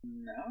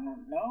 No,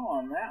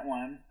 on that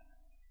one.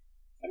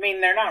 I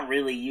mean, they're not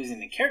really using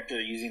the character,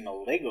 they're using the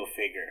Lego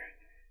figure.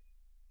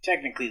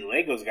 Technically,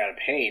 Lego's gotta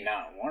pay,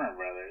 not Warner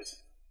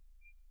Brothers.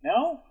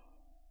 No?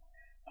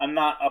 I'm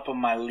not up on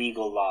my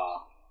legal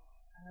law.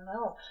 I don't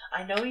know.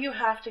 I know you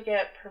have to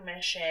get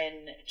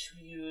permission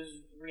to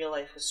use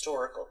real-life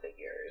historical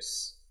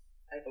figures,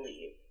 I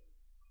believe.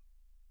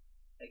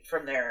 Like,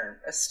 from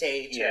their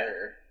estate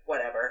or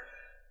whatever.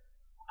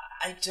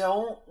 I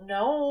don't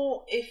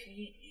know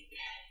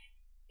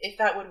if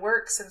that would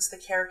work since the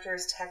character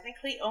is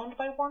technically owned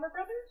by Warner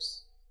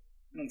Brothers.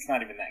 It's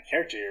not even that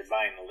character.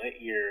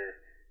 You're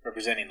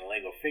representing the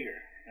Lego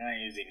figure. You're not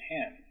using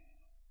him.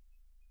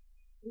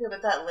 Yeah,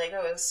 but that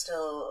Lego is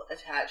still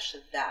attached to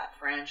that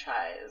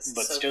franchise.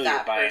 But so still, that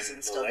you're buying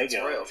person the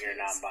Lego. You're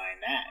not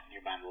buying that.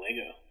 You're buying the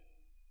Lego.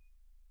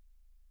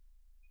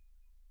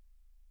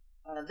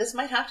 This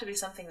might have to be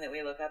something that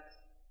we look up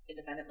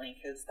independently,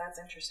 because that's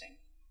interesting.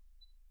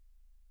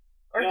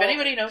 Or if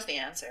anybody knows the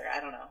answer, I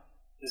don't know.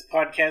 this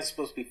podcast is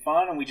supposed to be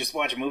fun and we just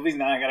watch movies.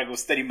 Now I gotta go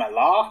study my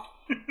law.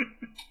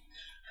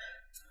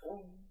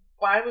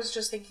 I was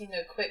just thinking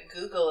a quick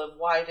Google of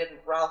why didn't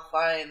Ralph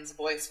Fiennes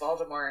voice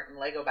Voldemort in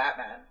Lego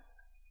Batman?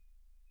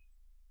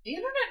 The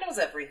internet knows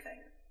everything.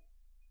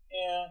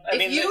 Yeah, I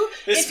mean,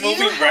 this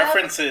movie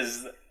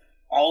references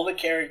all the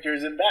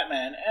characters in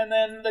Batman, and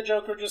then the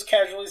Joker just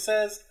casually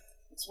says,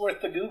 it's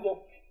worth the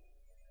Google.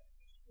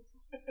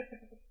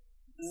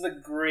 This is a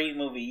great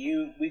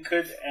movie. We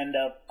could end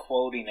up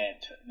quoting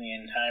it the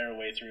entire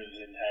way through this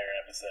entire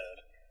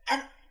episode.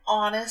 And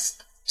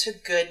honest to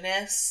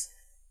goodness,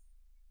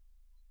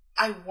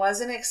 I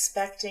wasn't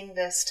expecting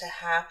this to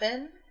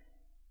happen.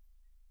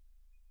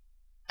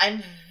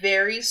 I'm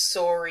very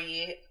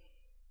sorry,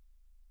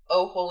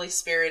 oh Holy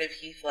Spirit of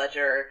Heath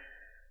Ledger,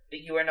 but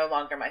you are no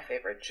longer my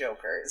favorite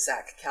Joker.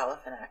 Zach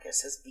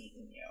Galifianakis has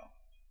beaten you.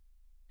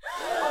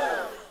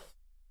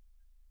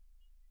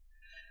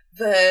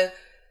 The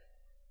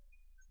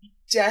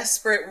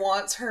desperate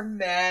wants her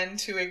man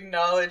to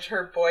acknowledge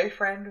her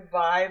boyfriend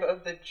vibe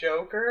of the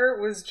Joker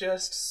was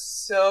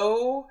just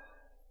so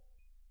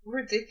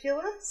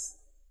ridiculous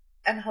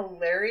and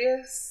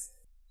hilarious.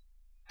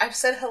 I've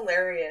said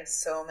hilarious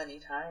so many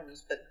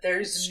times, but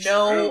there's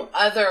no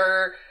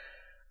other...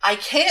 I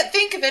can't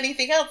think of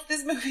anything else.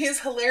 This movie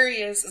is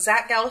hilarious.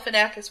 Zach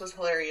Galifianakis was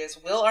hilarious.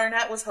 Will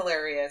Arnett was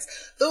hilarious.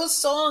 Those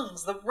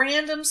songs, the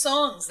random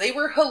songs, they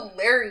were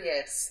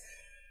hilarious.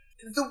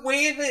 The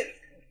way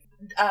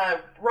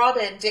that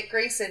Robin, Dick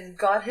Grayson,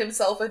 got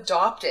himself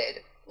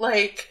adopted.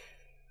 Like,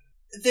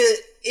 the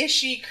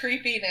ishy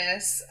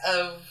creepiness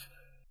of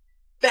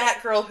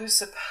Batgirl, who's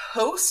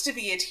supposed to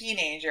be a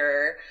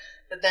teenager,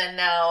 but then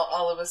now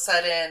all of a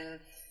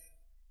sudden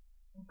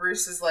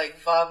Bruce is like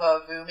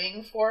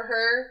va-va-vooming for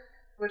her,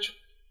 which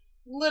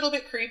a little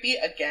bit creepy.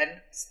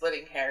 Again,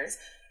 splitting hairs.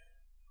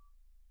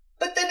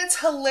 But then it's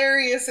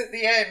hilarious at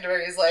the end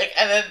where he's like,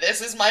 and then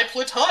this is my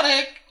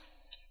platonic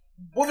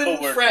woman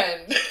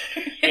friend.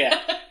 Yeah.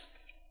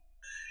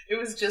 It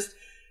was just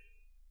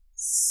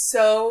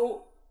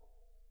so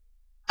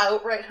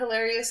outright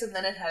hilarious, and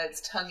then it had its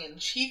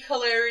tongue-in-cheek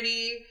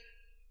hilarity,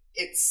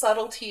 its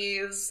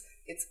subtleties,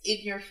 its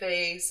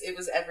in-your-face. It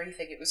was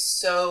everything. It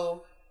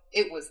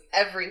was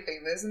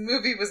everything. This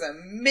movie was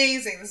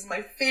amazing. This is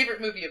my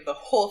favorite movie of the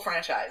whole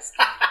franchise.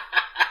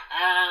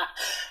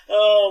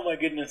 Oh my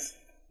goodness.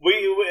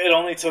 It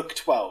only took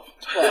 12.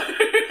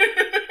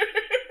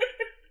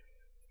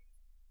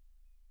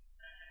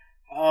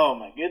 Oh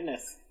my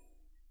goodness.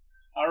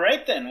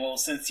 Alright then, well,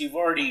 since you've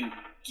already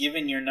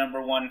given your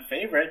number one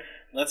favorite,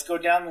 let's go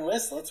down the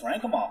list. Let's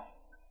rank them all.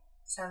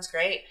 Sounds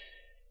great.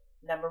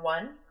 Number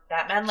 1,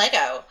 Batman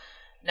Lego.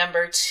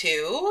 Number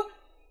 2,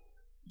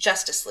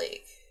 Justice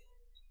League.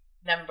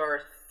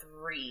 Number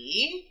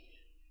 3,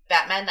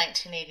 Batman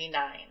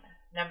 1989.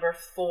 Number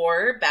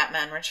 4,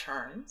 Batman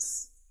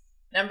Returns.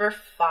 Number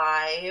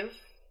 5,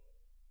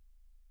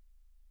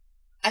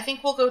 I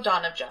think we'll go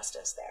Dawn of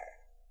Justice there.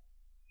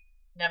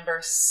 Number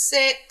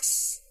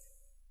 6,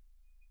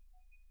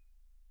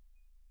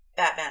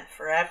 Batman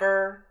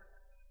Forever.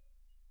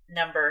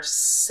 Number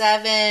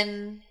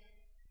 7,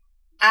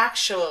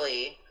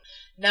 actually,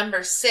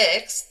 number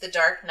 6, The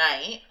Dark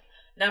Knight.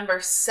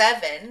 Number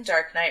 7,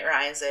 Dark Knight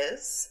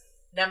Rises.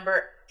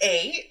 Number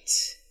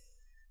 8,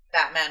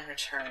 Batman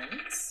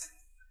Returns.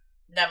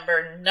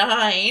 Number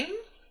 9,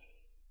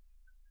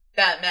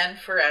 Batman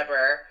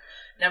Forever.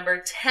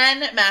 Number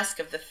 10, Mask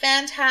of the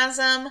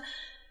Phantasm.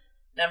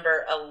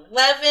 Number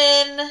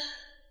 11,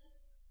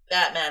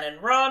 Batman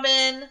and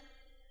Robin.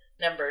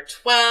 Number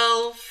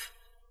 12,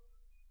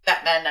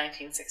 Batman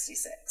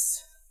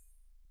 1966.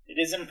 It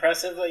is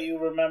impressive that you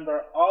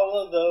remember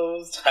all of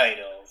those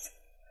titles.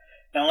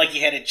 Not like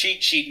you had a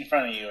cheat sheet in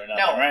front of you or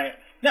nothing, right?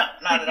 No,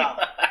 not at all.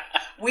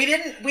 We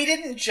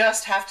didn't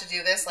just have to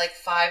do this like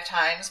 5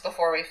 times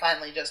before we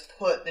finally just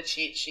put the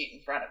cheat sheet in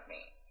front of me.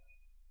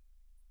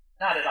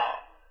 Not at all.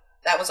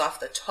 That was off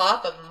the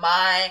top of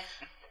my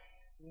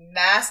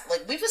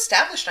like, we've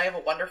established I have a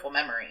wonderful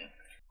memory.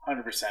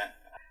 100%.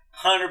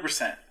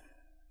 100%.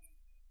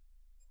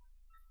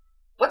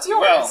 What's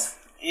yours?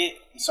 Well,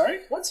 sorry?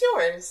 What's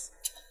yours?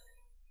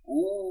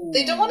 Ooh.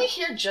 They don't want to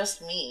hear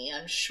just me,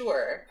 I'm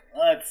sure.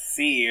 Let's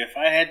see. If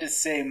I had to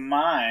say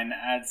mine,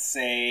 I'd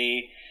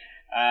say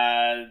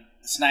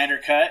Snyder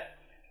Cut,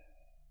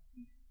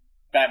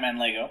 Batman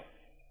Lego,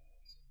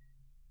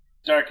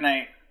 Dark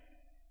Knight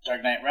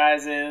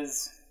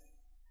Rises,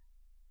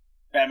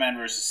 Batman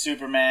vs.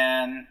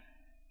 Superman,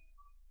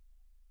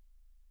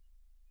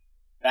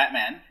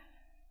 Batman,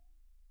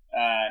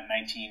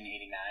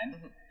 1989,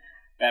 mm-hmm.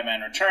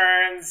 Batman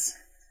Returns,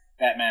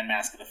 Batman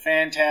Mask of the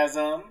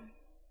Phantasm,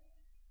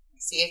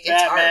 see, it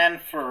gets Batman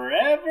hard.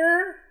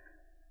 Forever?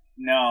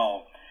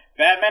 No.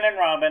 Batman and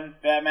Robin,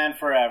 Batman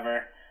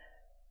Forever,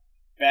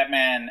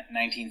 Batman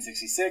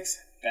 1966,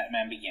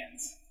 Batman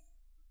Begins.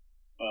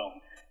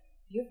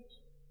 Boom.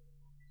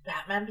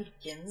 Batman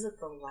Begins at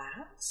the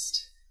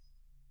last?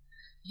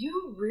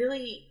 You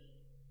really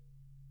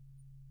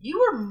You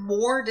were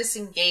more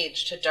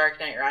disengaged to Dark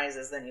Knight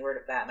Rises than you were to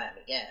Batman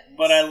Begins.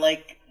 But I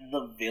like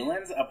the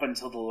villains up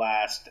until the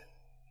last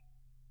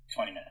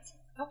 20 minutes.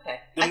 Okay.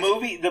 The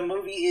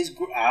movie is...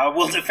 I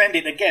will defend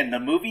it again. The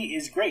movie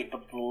is great,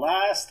 but the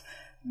last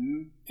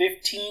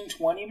 15,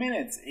 20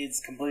 minutes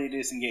is completely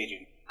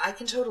disengaging. I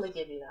can totally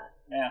give you that.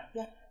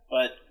 Yeah.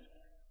 But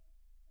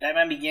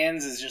Batman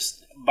Begins is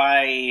just...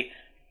 By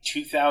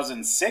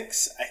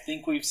 2006, I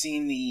think we've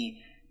seen the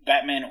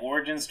Batman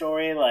origin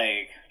story,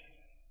 like...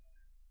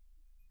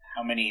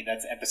 How many?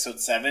 That's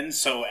episode 7,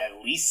 so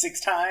at least 6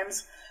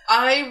 times.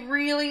 I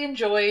really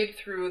enjoyed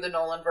through the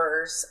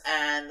Nolan-verse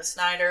and the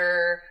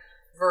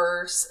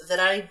Snyder-verse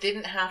that I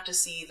didn't have to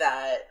see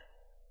that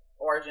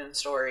origin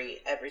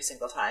story every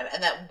single time,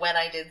 and that when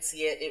I did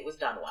see it, it was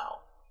done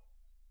well.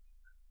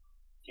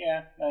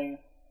 Yeah,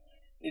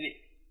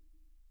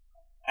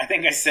 I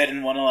think I said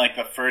in one of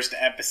the first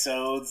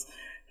episodes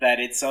that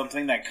it's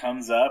something that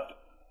comes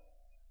up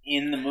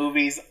in the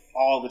movies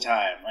all the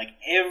time. Like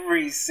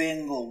every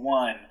single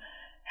one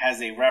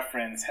has a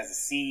reference, has a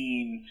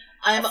scene,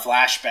 a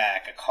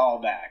flashback, a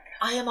callback.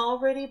 I am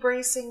already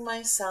bracing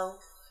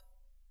myself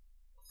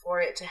for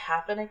it to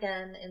happen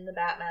again in the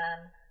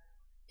Batman.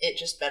 It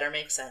just better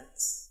make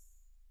sense.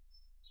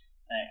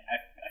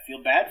 I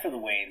feel bad for the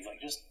Waynes.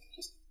 Like, just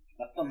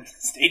let them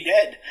stay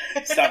dead.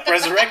 Stop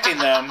resurrecting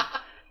them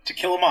to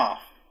kill them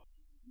off.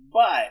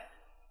 But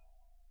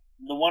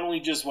the one we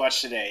just watched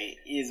today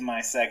is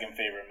my second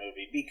favorite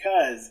movie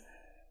because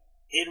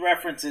it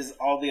references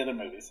all the other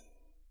movies.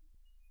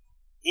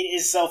 It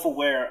is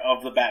self-aware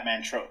of the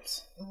Batman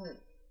tropes. Mm-hmm.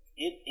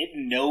 It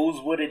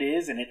knows what it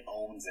is and it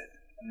owns it.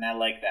 And I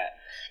like that.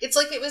 It's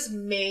like it was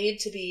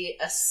made to be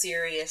a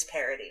serious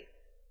parody.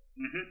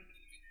 Mm-hmm.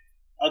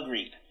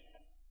 Agreed.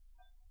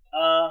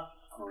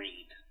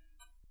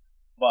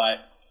 But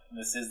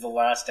this is the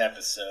last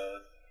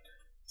episode.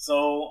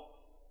 So,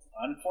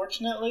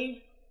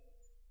 unfortunately,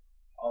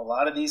 a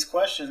lot of these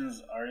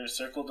questions are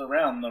circled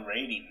around the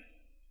rating.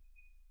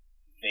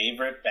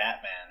 Favorite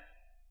Batman.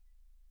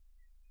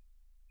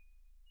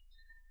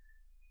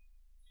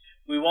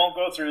 We won't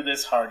go through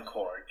this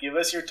hardcore. Give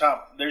us your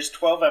top... There's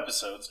 12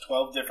 episodes,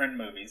 12 different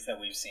movies that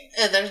we've seen.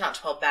 There's not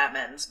 12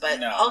 Batmans, but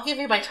no. I'll give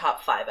you my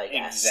top 5, I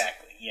guess.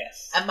 Exactly,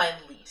 yes. And my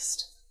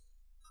least.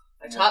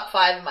 My top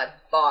 5 and my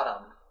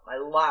bottom. My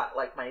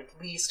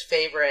least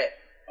favorite.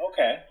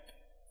 Okay.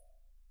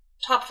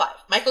 Top 5.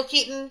 Michael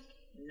Keaton,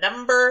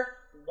 number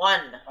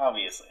 1.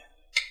 Obviously.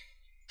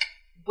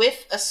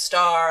 With a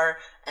star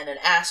and an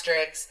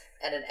asterisk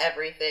and an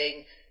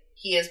everything,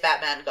 he is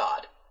Batman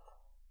God.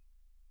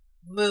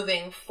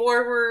 Moving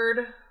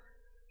forward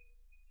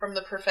from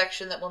the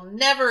perfection that will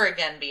never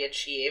again be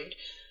achieved,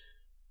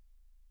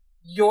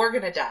 you're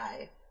gonna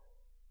die.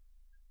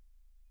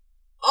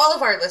 All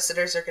of our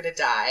listeners are gonna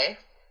die.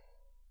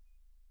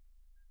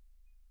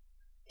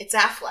 It's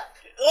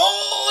Affleck.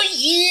 Oh,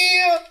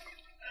 yeah!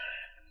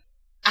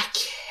 I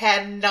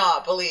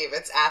cannot believe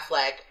it's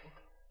Affleck,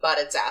 but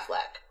it's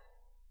Affleck.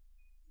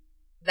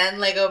 Then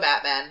Lego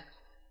Batman.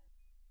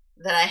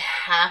 Then I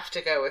have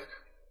to go with,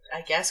 I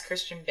guess,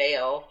 Christian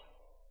Bale.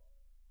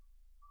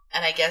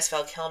 And I guess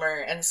Val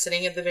Kilmer, and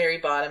sitting at the very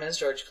bottom is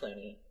George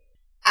Clooney.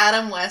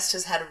 Adam West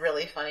has had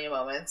really funny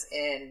moments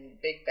in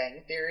Big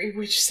Bang Theory,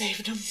 which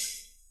saved him.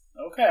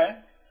 Okay.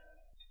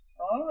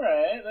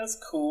 Alright, that's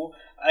cool.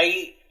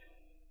 I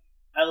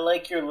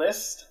like your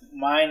list.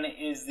 Mine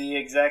is the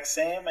exact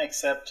same,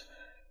 except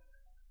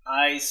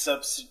I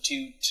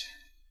substitute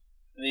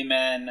the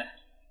man,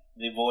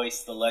 the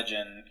voice, the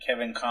legend,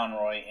 Kevin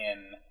Conroy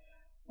in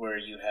where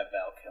you have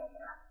Val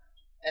Kilmer.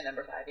 At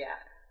number 5, yeah.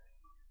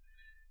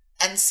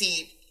 And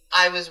see,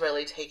 I was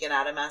really taken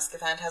out of Mask of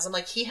Phantasm.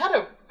 Like, he had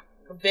a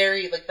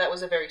very, that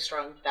was a very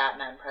strong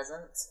Batman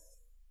presence.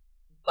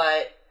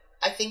 But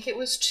I think it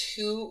was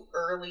too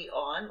early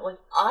on. Like,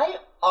 I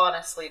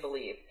honestly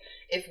believe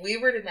if we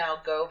were to now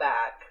go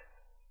back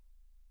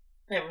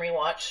and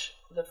rewatch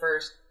the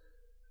first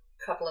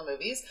couple of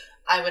movies,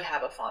 I would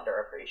have a fonder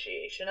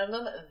appreciation of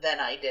them than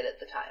I did at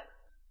the time.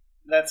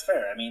 That's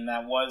fair. I mean,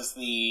 that was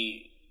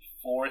the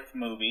 4th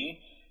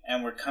movie.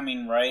 And we're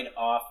coming right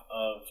off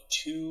of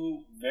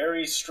 2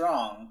 very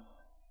strong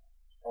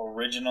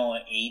original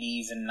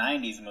 80s and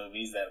 90s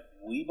movies that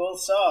we both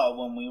saw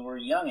when we were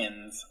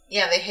youngins.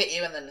 Yeah, they hit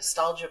you in the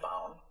nostalgia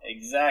bone.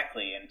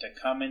 Exactly, and to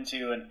come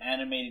into an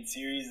animated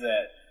series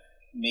that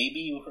maybe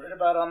you heard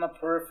about on the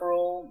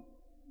peripheral,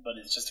 but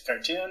it's just a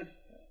cartoon,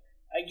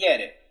 I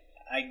get it.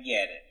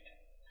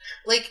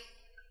 Like,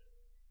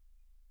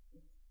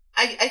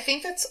 I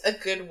think that's a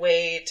good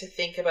way to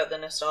think about the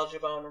nostalgia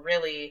bone,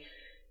 really,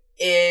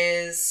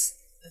 is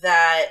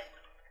that,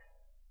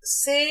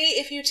 say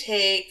if you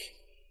take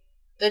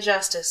the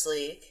Justice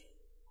League,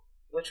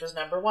 which was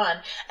number 1,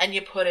 and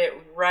you put it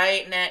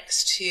right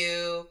next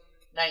to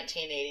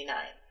 1989.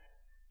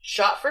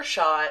 Shot for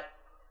shot,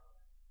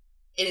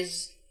 it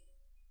is...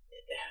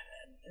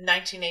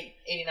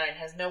 1989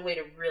 has no way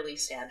to really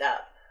stand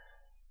up.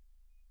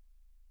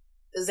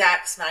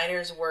 Zack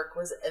Snyder's work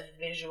was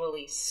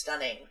visually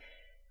stunning.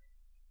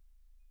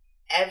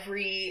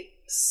 every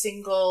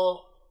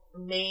single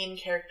main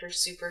character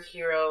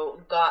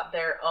superhero got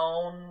their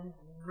own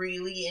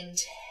really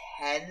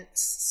intense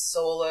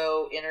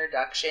solo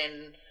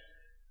introduction,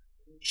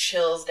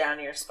 chills down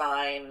your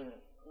spine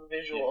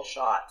visual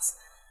shots.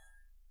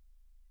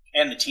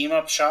 And the team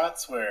up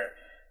shots where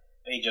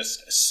they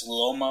just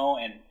slow-mo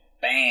and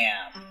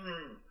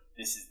bam,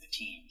 this is the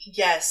team.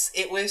 Yes,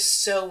 it was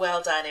so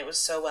well done. It was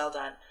so well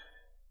done.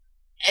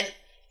 And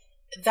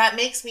that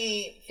makes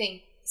me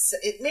think,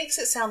 it makes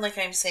it sound like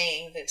I'm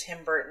saying that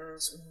Tim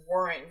Burton's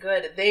weren't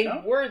good. They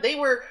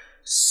were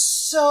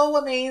so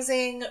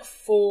amazing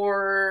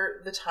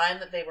for the time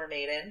that they were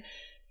made in.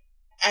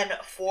 And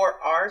for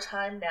our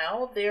time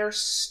now, they're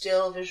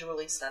still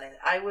visually stunning.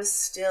 I was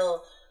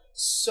still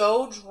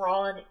so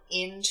drawn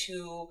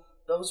into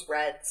those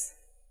reds.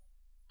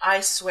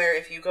 I swear,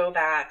 if you go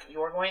back,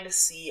 you're going to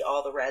see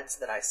all the reds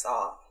that I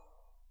saw.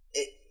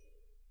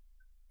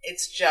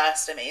 It's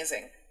just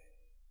amazing.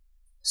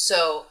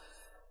 So,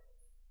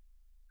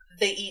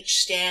 they each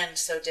stand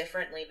so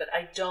differently, but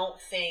I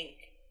don't think,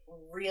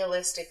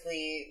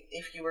 realistically,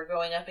 if you were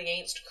going up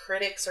against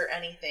critics or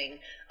anything,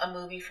 a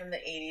movie from the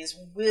 80s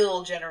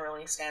will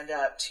generally stand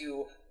up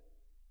to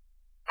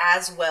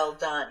as well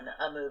done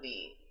a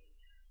movie.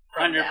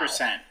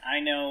 100%.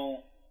 I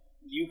know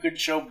you could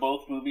show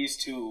both movies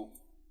to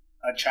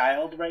a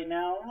child right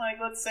now, like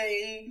let's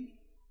say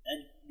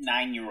a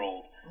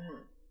 9-year-old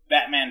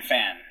Batman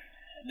fan.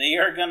 They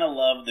are gonna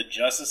love the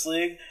Justice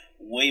League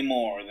way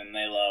more than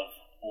they love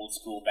old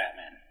school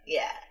Batman.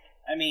 Yeah.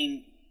 I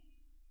mean,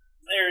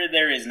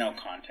 there is no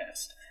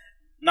contest.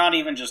 Not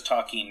even just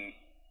talking,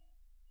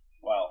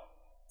 well,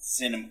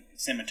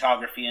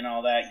 cinematography and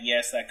all that.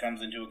 Yes, that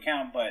comes into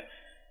account, but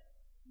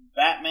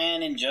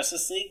Batman in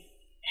Justice League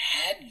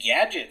had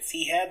gadgets.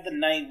 He had the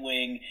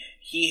Nightwing.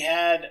 He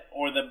had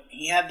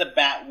the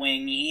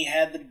Batwing. He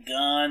had the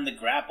gun, the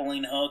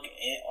grappling hook,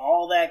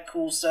 all that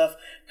cool stuff.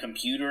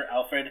 Computer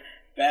Alfred.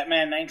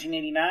 Batman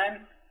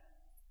 1989.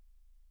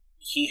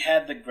 He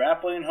had the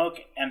grappling hook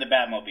and the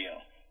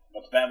Batmobile.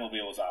 But the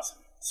Batmobile was awesome.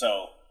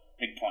 So,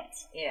 big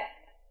points. Yeah.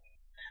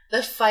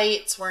 The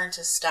fights weren't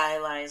as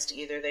stylized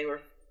either. They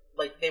were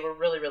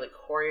really, really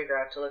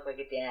choreographed to look like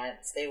a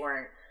dance. They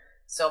weren't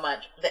so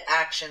much the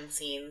action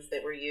scenes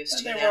that we're used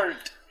to now. They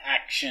weren't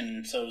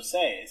action, so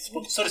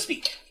to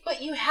speak.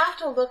 But you have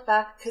to look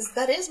back, because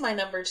that is my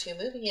number 2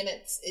 movie, and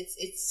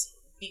it's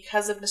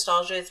because of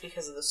nostalgia, it's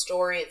because of the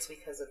story, it's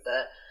because of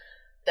the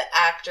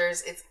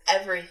actors, it's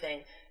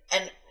everything.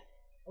 And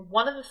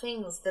one of the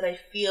things that I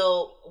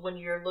feel when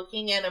you're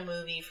looking at a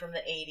movie from the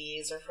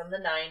 80s or from the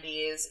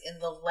 90s in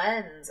the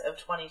lens of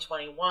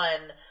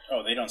 2021...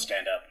 Oh, they don't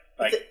stand up.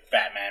 Like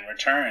Batman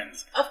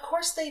Returns. Of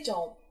course they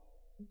don't.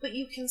 But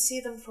you can see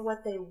them for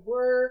what they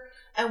were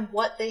and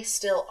what they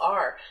still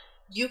are.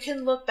 You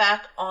can look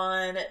back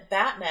on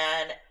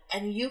Batman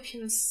and you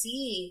can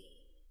see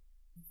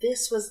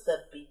this was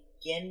the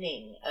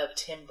beginning of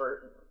Tim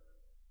Burton.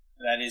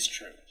 That is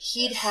true.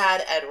 He'd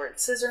had Edward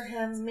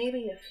Scissorhands,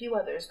 maybe a few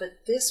others,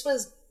 but this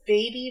was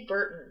Baby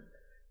Burton.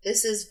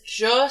 This is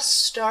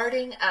just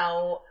starting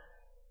out,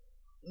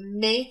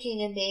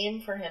 making a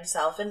name for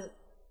himself. And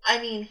I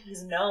mean,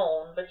 he's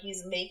known, but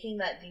he's making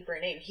that deeper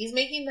name. He's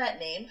making that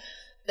name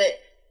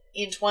that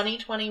in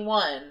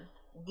 2021,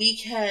 we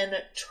can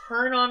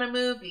turn on a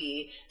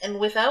movie and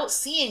without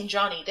seeing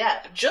Johnny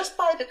Depp, just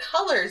by the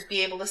colors,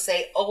 be able to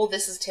say, oh,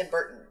 this is Tim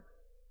Burton.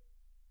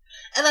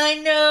 And I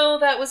know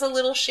that was a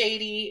little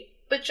shady,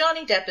 but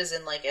Johnny Depp is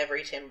in like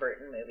every Tim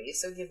Burton movie,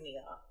 so give me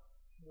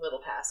a little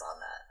pass on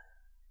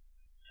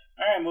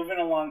that. Alright, moving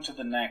along to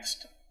the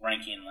next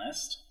ranking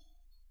list.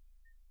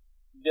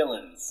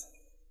 Villains.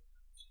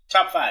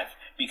 Top 5.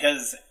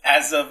 Because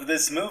as of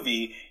this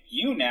movie,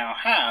 you now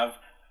have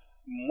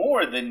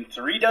more than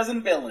 3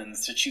 dozen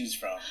villains to choose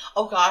from.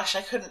 Oh gosh,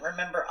 I couldn't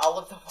remember all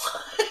of the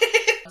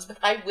ones. But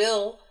I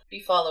will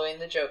be following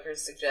the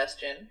Joker's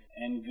suggestion.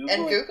 And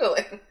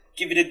Googling.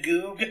 Give it a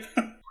goog.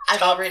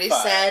 I've already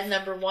said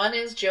number 1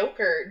 is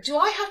Joker. Do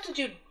I have to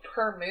do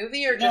per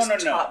movie or just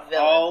top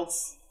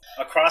villains?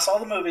 Across all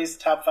the movies,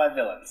 top 5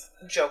 villains.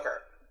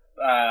 Joker.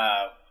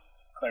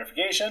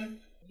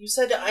 Clarification? You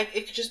said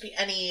it could just be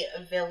any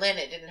villain.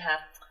 It didn't have...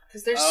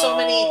 Because there's so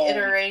many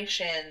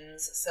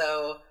iterations.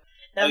 So,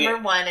 number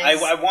 1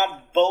 is... I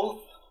want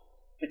both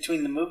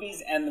between the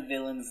movies and the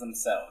villains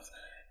themselves.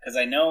 Because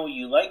I know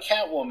you like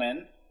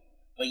Catwoman,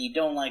 but you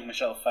don't like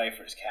Michelle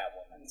Pfeiffer's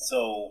Catwoman.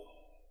 So,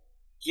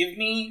 give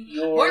me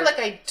your... More like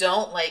I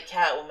don't like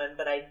Catwoman,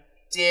 but I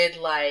did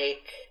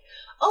like...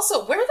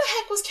 Also, where the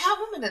heck was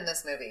Catwoman in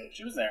this movie?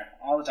 She was there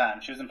all the time.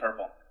 She was in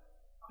purple.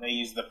 They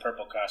used the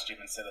purple costume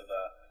instead of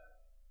the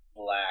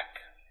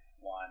black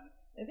one.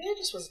 Maybe I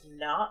just was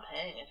not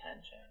paying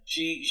attention.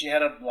 She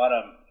had a lot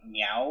of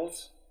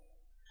meows.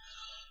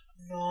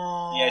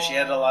 No. Yeah, she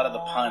had a lot of the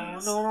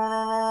puns.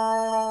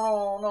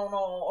 No.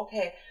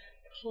 Okay.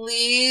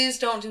 Please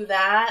don't do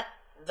that.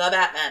 The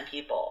Batman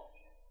people.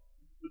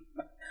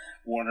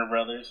 Warner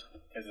Brothers.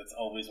 Because it's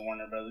always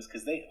Warner Brothers.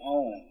 Because they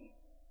own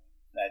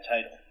that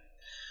title.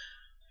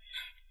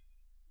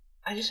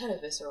 I just had a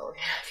visceral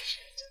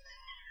reaction.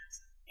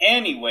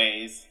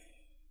 Anyways,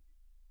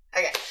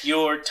 Okay.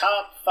 your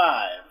top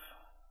 5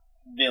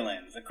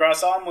 villains.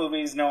 Across all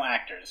movies, no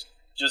actors.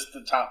 Just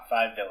the top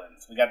 5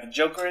 villains. We got the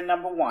Joker in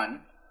number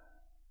 1.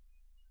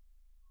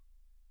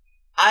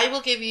 I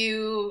will give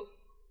you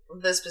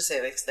the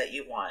specifics that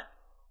you want.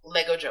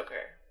 Lego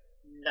Joker,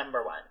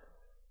 number 1.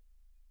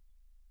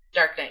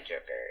 Dark Knight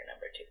Joker,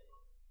 number 2.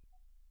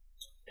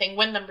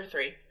 Penguin, number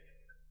 3.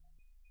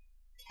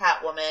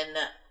 Catwoman,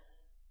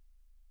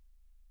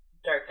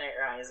 Dark Knight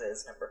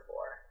Rises, number 4.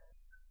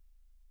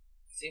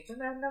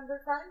 Superman,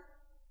 number 5?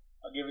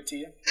 I'll give it to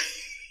you.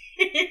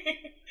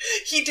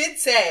 He did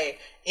say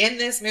in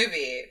this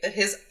movie that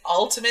his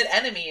ultimate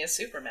enemy is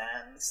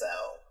Superman, so...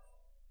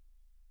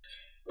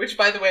 Which,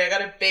 by the way, I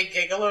got a big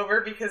giggle over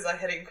because I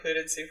had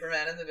included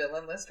Superman in the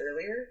villain list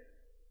earlier.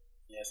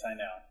 Yes, I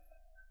know.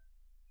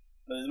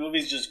 But this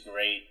movie's just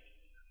great.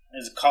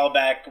 There's a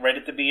callback right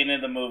at the beginning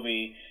of the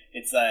movie.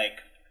 It's like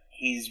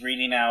he's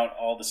reading out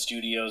all the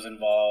studios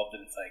involved,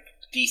 and it's like,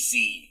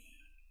 DC,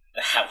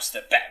 the house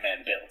that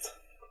Batman built.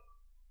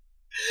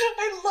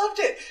 I loved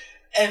it.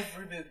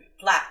 Every movie,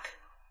 black.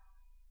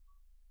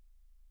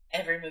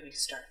 Every movie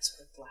starts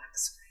with black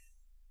screen.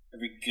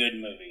 Every good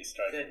movie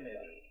starts Good with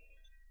movie.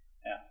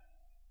 Yeah.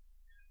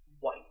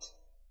 White.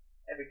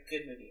 Every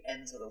good movie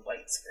ends with a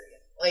white screen.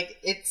 Like,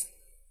 it's...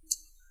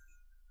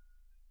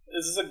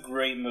 This is a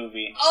great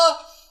movie.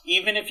 Oh!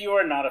 Even if you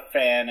are not a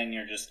fan and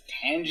you're just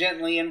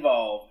tangentially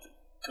involved,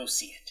 go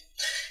see it.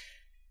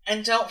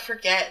 And don't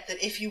forget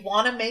that if you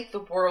want to make the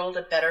world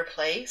a better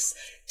place,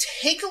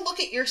 take a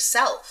look at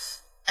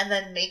yourself and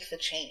then make the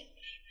change.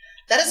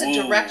 That is a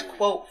direct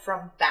quote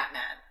from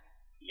Batman.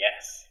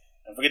 Yes.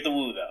 Don't forget the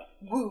woo, though.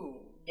 Woo,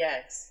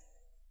 yes.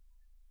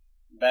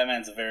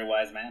 Batman's a very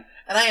wise man.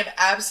 And I am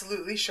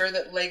absolutely sure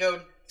that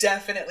Lego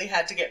definitely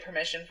had to get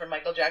permission from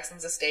Michael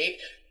Jackson's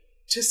estate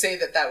to say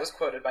that that was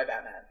quoted by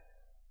Batman.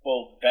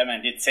 Well,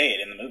 Batman did say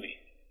it in the movie.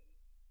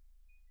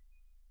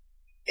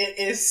 It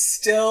is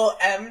still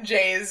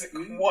MJ's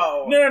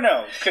quote.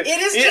 No. It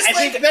is just I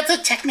think that's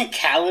a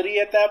technicality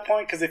at that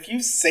point, because if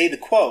you say the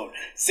quote,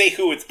 say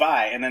who it's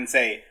by, and then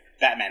say,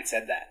 Batman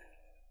said that.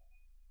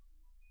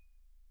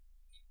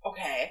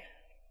 Okay.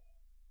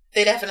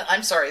 They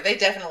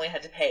definitely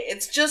had to pay.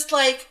 It's just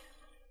like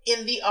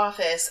in The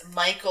Office,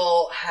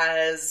 Michael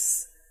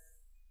has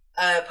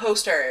a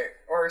poster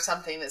or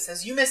something that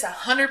says, you miss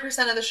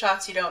 100% of the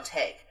shots you don't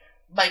take.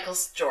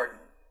 Michael's Jordan.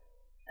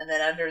 And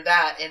then under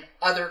that, in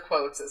other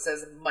quotes, it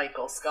says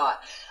Michael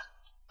Scott.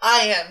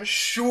 I am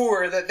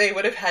sure that they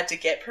would have had to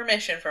get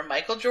permission from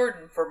Michael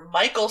Jordan for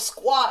Michael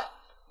Scott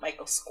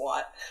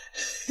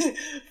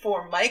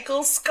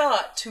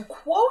to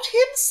quote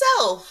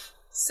himself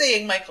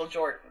saying Michael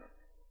Jordan.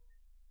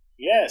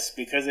 Yes,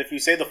 because if you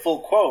say the full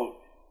quote,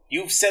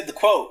 you've said the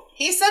quote.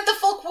 He said the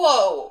full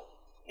quote.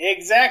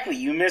 Exactly.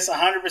 You miss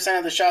 100%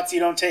 of the shots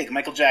you don't take.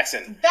 Michael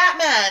Jackson.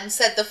 Batman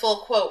said the full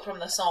quote from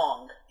the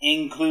song.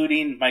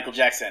 Including Michael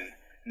Jackson.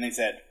 And they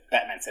said,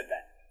 Batman said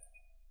that.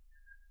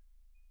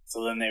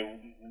 So then they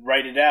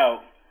white it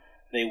out,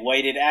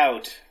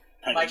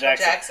 Michael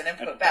Jackson and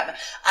put Batman.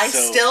 I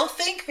still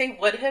think they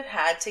would have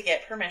had to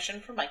get permission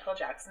from Michael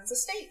Jackson's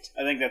estate.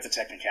 I think that's a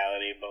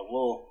technicality, but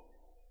we'll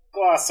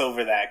gloss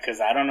over that because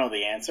I don't know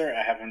the answer.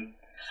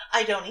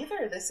 I don't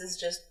either. This is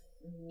just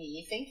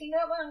me thinking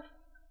out loud.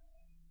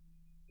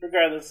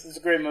 Regardless, it's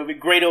a great movie.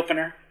 Great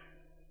opener.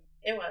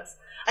 It was.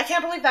 I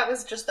can't believe that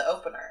was just the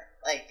opener.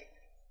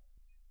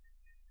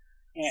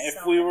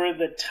 If we were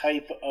the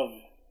type of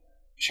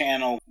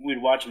channel,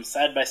 we'd watch them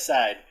side by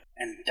side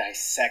and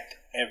dissect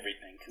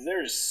everything. Because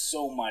there is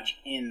so much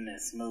in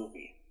this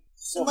movie.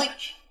 So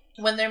much.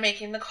 When they're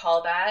making the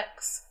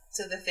callbacks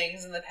to the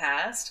things in the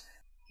past,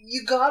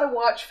 you gotta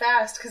watch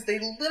fast because they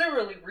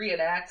literally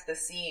reenact the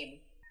scene.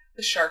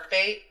 The shark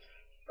bait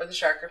or the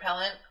shark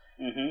repellent.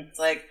 Mm-hmm. It's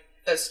like,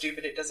 that's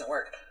stupid, it doesn't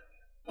work.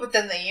 But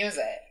then they use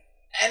it.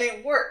 And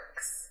it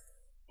works.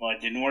 Well,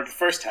 it didn't work the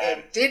first time.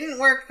 It didn't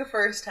work the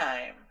first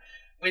time.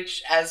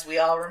 Which, as we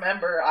all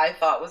remember, I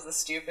thought was the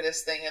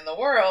stupidest thing in the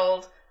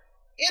world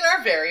in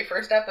our very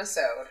first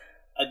episode.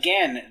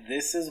 Again,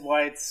 this is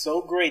why it's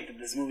so great that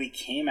this movie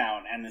came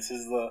out, and this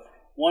is the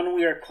one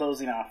we are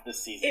closing off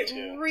this season too.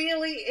 It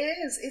really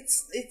is.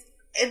 It's.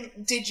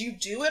 And did you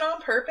do it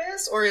on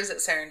purpose, or is it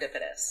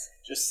serendipitous?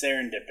 Just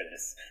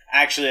serendipitous.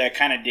 Actually, I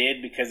kind of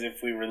did, because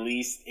if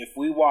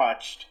we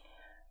watched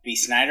the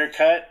Snyder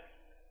Cut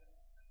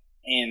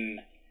in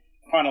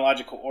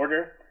chronological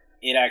order,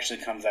 it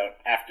actually comes out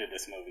after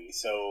this movie.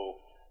 So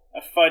I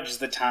fudged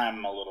the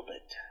time a little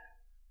bit,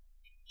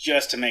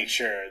 just to make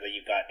sure that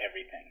you got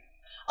everything.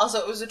 Also,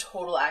 it was a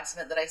total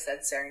accident that I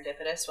said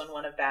serendipitous when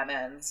one of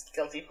Batman's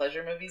guilty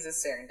pleasure movies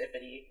is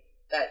Serendipity.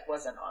 That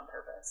wasn't on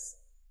purpose.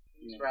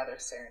 It was rather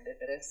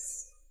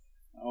serendipitous.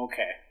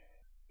 Okay.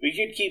 We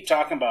could keep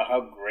talking about how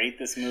great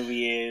this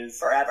movie is.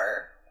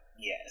 Forever.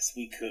 Yes,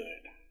 we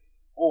could.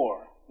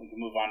 Or we can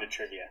move on to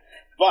trivia.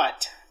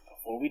 But,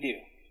 before we do...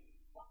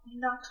 I'm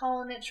not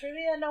calling it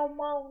trivia no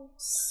more,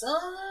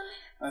 son.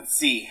 Let's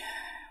see.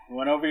 We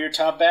went over your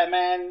top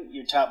Batman,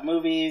 your top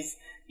movies,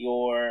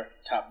 your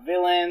top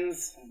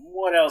villains.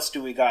 What else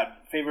do we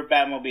got? Favorite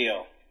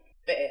Batmobile?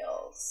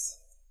 Bales.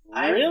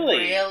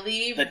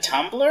 Really? The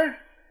Tumbler?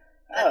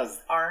 That was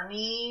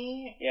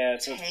Army. Yeah,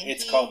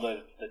 it's called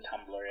the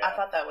Tumbler. Yeah. I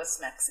thought that was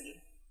Smexy.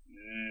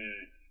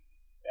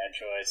 Bad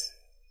choice.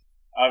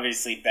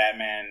 Obviously,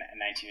 Batman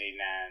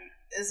 1989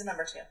 is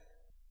number 2.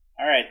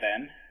 All right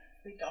then.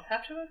 We don't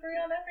have to agree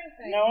on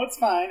everything. No, it's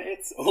fine.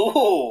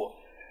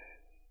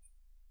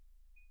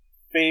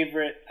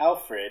 Favorite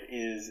Alfred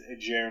is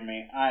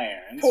Jeremy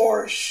Irons.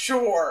 For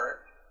sure.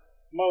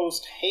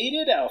 Most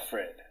hated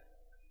Alfred.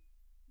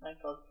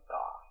 Michael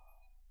Gough.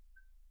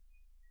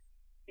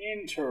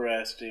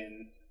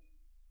 Interesting.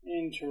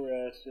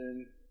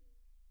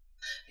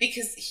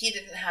 Because he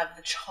didn't have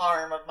the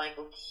charm of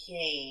Michael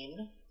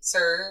Caine.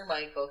 Sir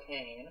Michael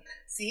Caine.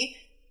 See?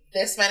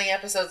 This many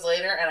episodes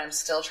later, and I'm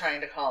still trying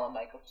to call him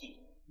Michael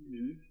Keaton.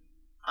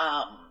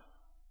 Mm-hmm.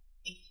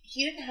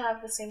 He didn't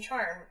have the same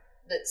charm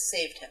that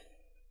saved him.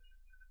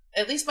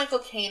 At least Michael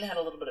Caine had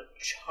a little bit of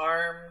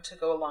charm to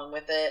go along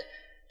with it.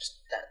 Just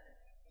that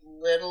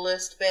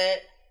littlest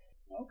bit.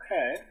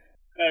 Okay.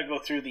 Gotta go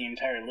through the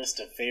entire list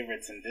of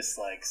favorites and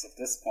dislikes at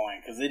this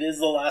point, because it is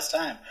the last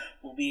time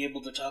we'll be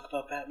able to talk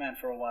about Batman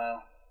for a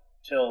while.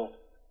 Till,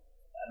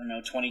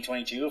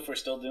 2022, if we're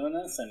still doing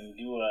this, and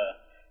do a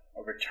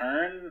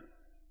return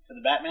to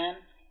the Batman.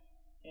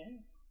 Yeah.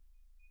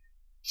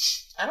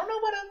 I don't know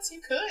what else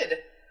you could.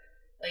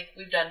 Like,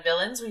 we've done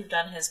villains, we've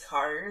done his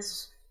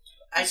cars.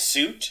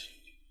 Suit?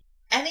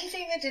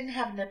 Anything that didn't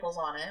have nipples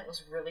on it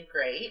was really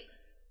great.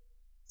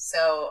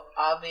 So,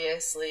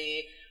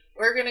 obviously,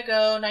 we're gonna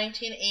go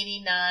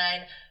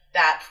 1989,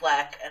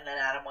 Batfleck, and then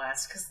Adam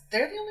West, because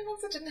they're the only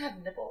ones that didn't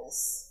have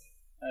nipples.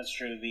 That's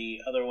true,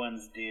 the other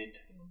ones did.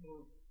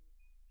 Mm-hmm.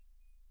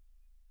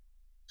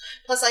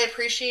 Plus, I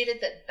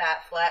appreciated that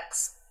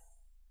Batfleck's...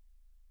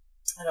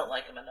 I don't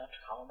like him enough to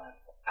call him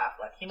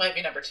Affleck. He might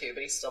be number 2,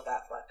 but he's still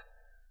Batfleck.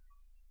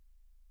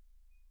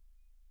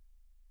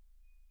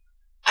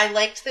 I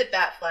liked that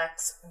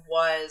Batfleck's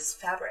was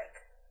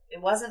fabric.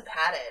 It wasn't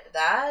padded.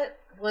 That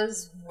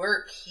was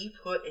work he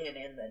put in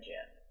the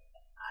gym.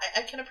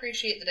 I can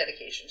appreciate the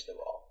dedication to the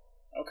role.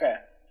 Okay.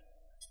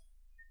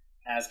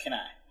 As can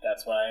I.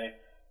 That's why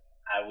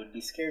I would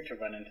be scared to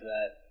run into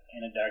that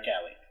in a dark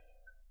alley.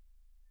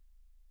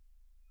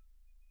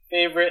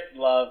 Favorite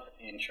love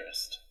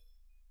interest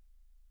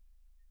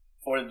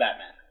for the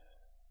Batman?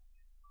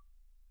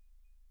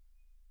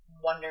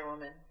 Wonder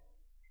Woman.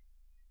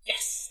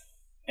 Yes!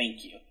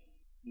 Thank you.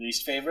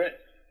 Least favorite?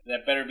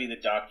 That better be the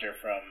doctor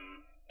from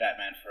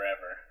Batman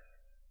Forever,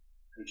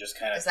 who just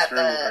kind of threw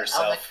herself. Is that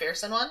the Elle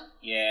Macpherson one?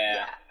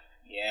 Yeah.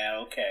 Yeah,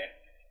 okay.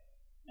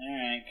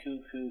 Alright,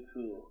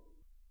 cool.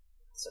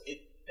 So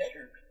it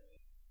better be.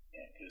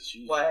 Yeah, because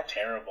she was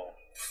terrible.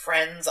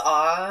 Friends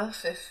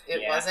off, if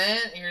it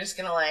wasn't? You're just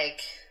gonna,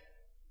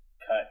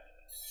 cut.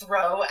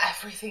 Throw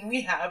everything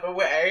we have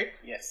away?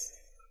 Yes.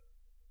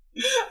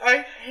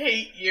 I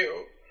hate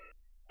you.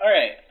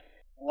 Alright.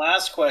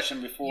 Last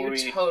question before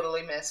You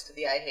totally missed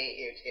the I hate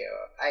you too.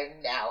 I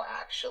now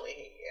actually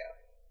hate you.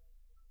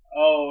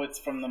 Oh, it's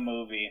from the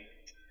movie.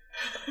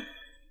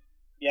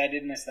 Yeah, I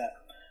did miss that.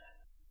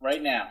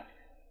 Right now,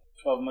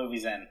 12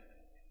 movies in.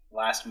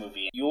 Last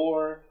movie.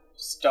 Your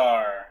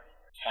star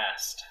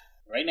cast.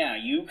 Right now,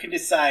 you can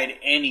decide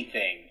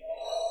anything.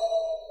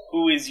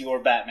 Who is your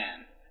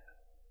Batman?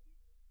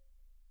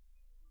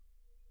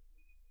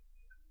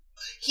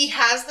 He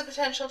has the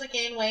potential to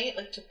gain weight,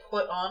 to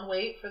put on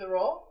weight for the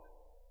role?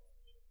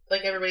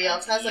 Like everybody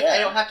else has? I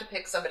don't have to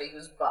pick somebody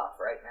who's buff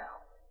right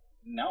now.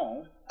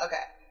 No. Okay.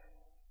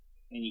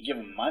 When you give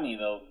them money,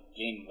 they'll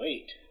gain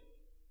weight.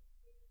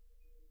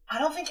 I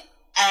don't think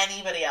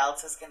anybody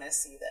else is going to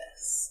see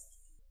this.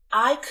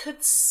 I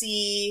could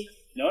see...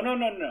 No.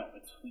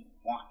 It's who you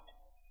want.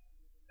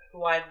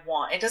 Who I'd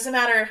want. It doesn't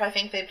matter if I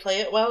think they play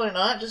it well or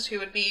not, just who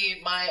would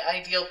be my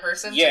ideal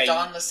person to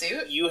don the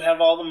suit. You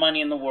have all the money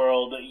in the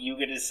world. You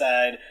get to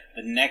decide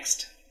the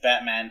next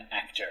Batman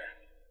actor.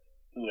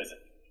 Who is it?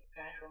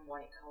 Guy from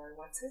White Collar.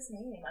 What's his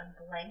name? I'm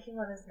blanking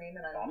on his name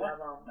and I Bomber? love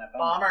him. Matt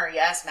Bomber. Bomber,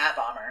 yes, Matt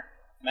Bomber.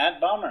 Matt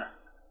Bomber.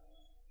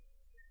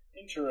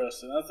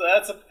 Interesting.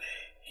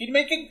 He'd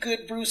make a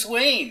good Bruce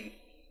Wayne.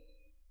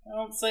 I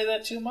don't say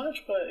that too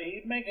much, but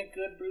he'd make a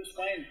good Bruce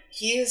Wayne.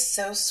 He is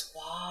so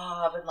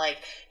suave and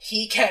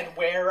he can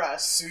wear a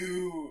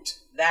suit.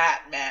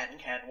 That man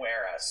can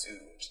wear a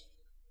suit.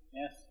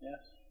 Yes.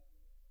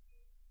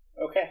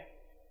 Okay.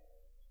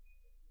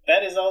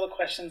 That is all the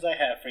questions I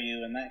have for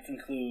you, and that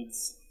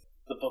concludes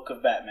the Book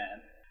of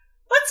Batman.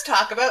 Let's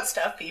talk about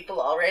stuff people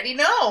already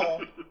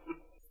know.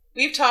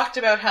 We've talked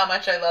about how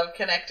much I love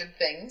connected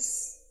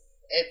things.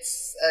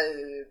 It's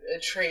a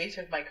trait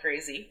of my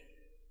crazy.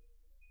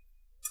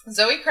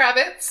 Zoe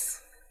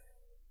Kravitz,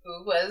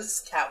 who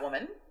was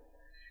Catwoman,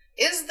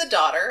 is the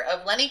daughter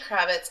of Lenny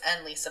Kravitz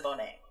and Lisa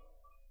Bonet.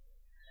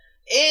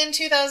 In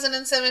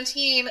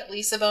 2017,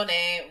 Lisa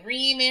Bonet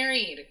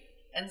remarried,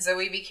 and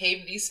Zoe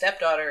became the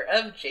stepdaughter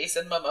of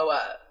Jason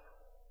Momoa,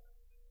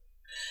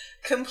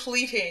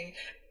 completing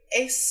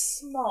a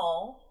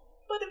small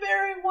but a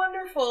very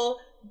wonderful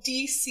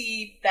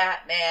DC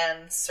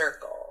Batman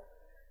circle.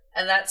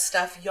 And that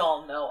stuff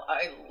y'all know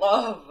I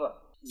love.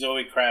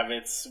 Zoe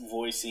Kravitz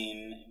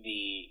voicing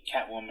the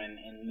Catwoman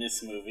in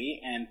this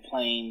movie and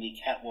playing the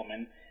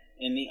Catwoman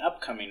in the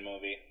upcoming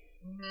movie.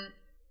 Mm-hmm.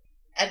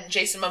 And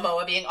Jason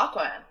Momoa being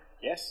Aquaman.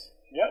 Yes.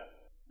 Yep.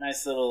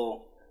 Nice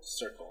little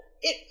circle.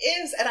 It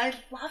is, and I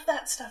love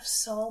that stuff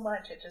so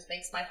much. It just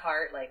makes my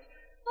heart,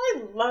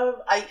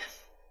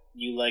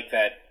 You like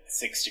that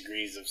 6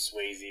 degrees of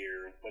Swayze,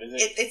 or what is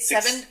it?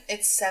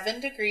 It's 7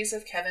 degrees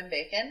of Kevin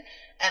Bacon,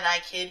 and I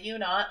kid you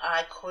not,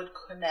 I could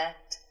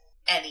connect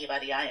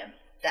anybody. I am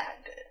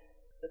that good.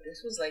 But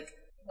this was like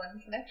one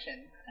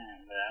connection.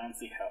 But I don't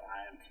see how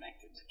I am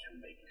connected to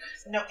Kevin Bacon.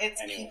 So. No,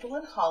 it's people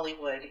in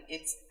Hollywood.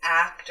 It's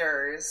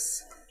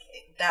actors.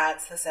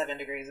 That's the 7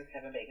 degrees of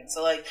Kevin Bacon.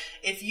 So, like,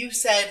 if you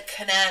said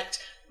connect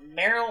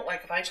Meryl,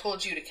 like if I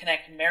told you to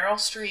connect Meryl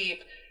Streep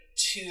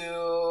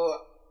to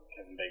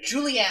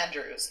Julie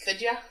Andrews,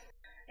 could you?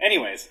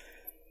 Anyways.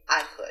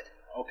 I could.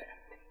 Okay.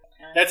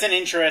 That's an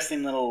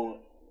interesting little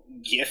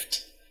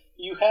gift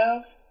you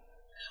have.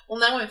 Well,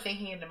 now I'm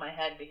thinking into my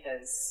head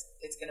because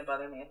it's going to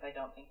bother me if I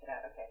don't think it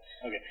out.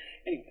 Okay.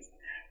 Anyways.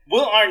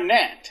 Will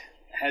Arnett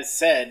has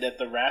said that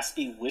the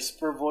raspy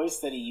whisper voice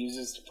that he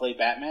uses to play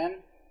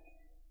Batman,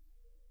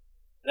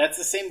 that's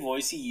the same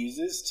voice he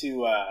uses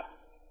to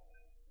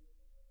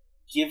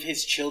give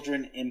his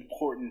children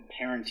important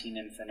parenting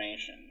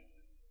information.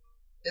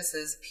 This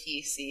is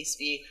PC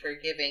speak for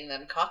giving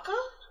them caca?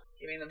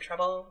 Giving them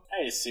trouble?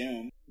 I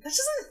assume. That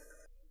doesn't...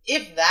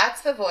 If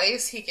that's the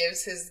voice he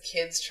gives his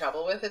kids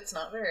trouble with, it's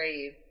not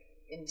very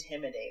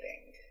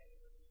intimidating.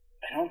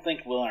 I don't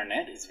think Will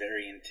Arnett is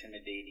very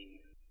intimidating.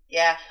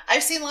 Yeah,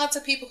 I've seen lots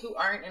of people who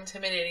aren't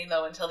intimidating,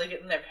 though, until they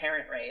get in their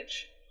parent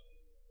rage.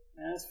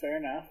 That's fair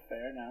enough,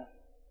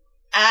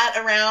 At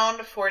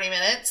around 40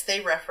 minutes,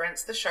 they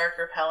reference the shark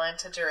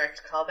repellent, a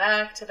direct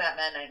callback to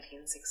Batman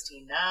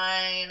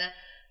 1969.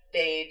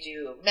 They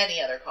do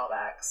many other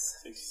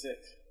callbacks. 66.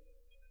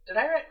 Did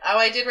I write? Oh,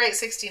 I did write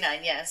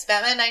 69, yes.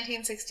 Batman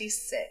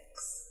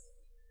 1966.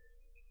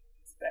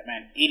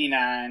 Batman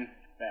 89,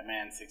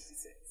 Batman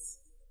 66.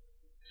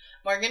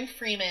 Morgan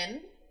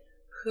Freeman,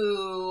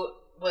 who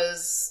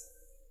was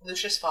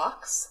Lucius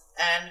Fox,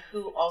 and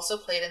who also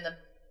played in the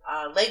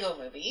Lego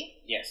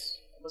movie. Yes.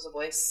 Was a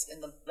voice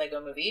in the Lego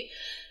movie,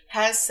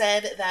 has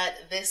said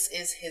that this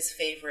is his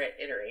favorite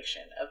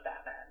iteration of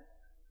Batman.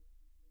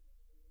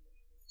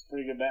 It's a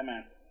pretty good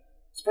Batman.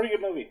 It's a pretty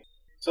good movie.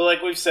 So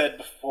like we've said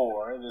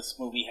before, this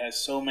movie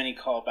has so many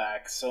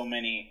callbacks, so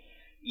many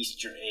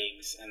Easter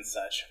eggs and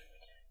such.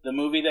 The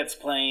movie that's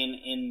playing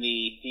in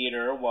the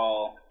theater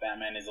while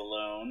Batman is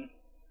alone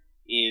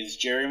is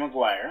Jerry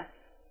Maguire,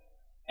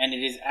 and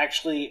it is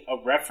actually a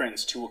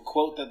reference to a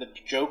quote that the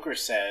Joker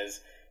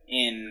says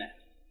in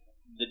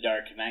The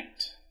Dark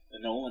Knight, the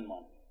Nolan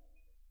one,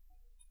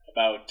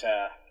 about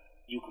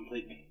you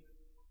complete me.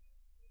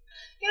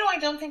 You know, I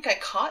don't think I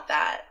caught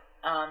that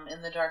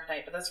in The Dark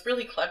Knight, but that's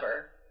really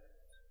clever.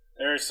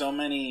 There are so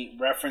many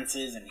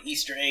references and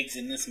Easter eggs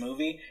in this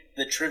movie.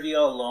 The trivia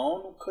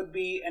alone could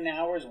be an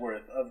hour's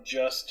worth of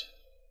just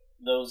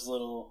those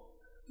little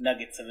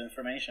nuggets of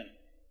information.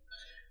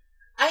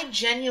 I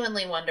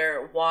genuinely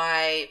wonder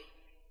why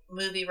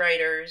movie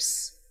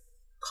writers,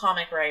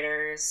 comic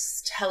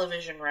writers,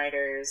 television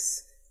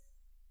writers,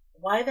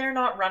 why they're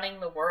not running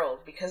the world,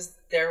 because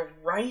they're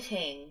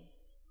writing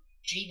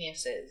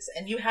geniuses,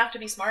 and you have to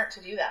be smart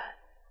to do that.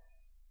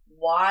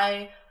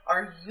 Why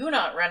are you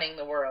not running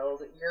the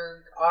world?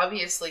 You're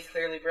obviously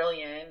clearly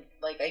brilliant.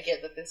 Like, I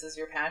get that this is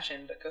your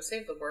passion, but go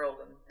save the world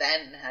and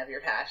then have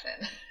your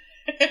passion.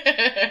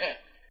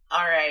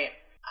 Alright,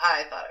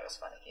 I thought it was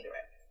funny either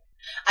way.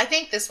 I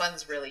think this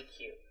one's really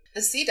cute.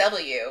 The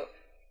CW,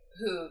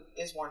 who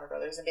is Warner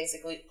Brothers and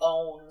basically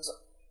owns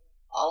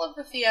all of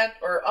the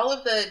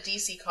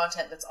DC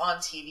content that's on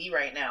TV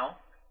right now,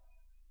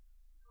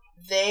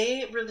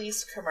 they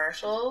release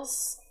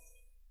commercials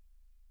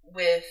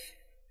with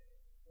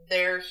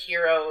their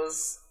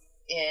heroes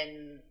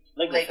in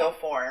Lego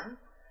form,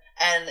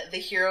 and the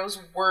heroes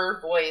were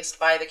voiced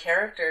by the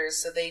characters,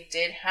 so they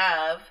did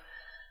have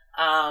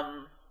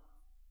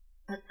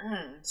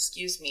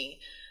excuse me.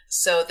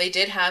 So they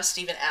did have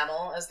Stephen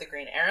Amell as the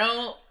Green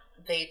Arrow,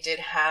 they did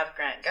have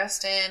Grant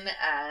Gustin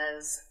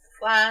as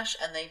Flash,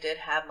 and they did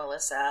have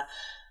Melissa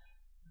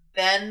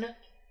Ben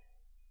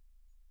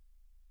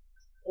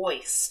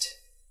Oist.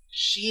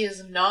 She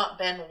is not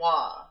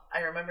Benoit. I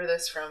remember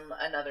this from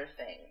another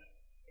thing.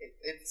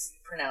 It's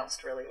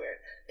pronounced really weird.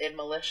 They had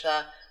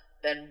Melissa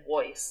Ben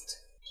Oist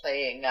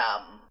playing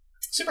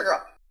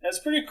Supergirl. That's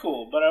pretty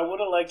cool, but I would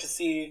have liked to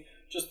see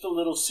just the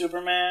little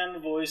Superman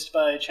voiced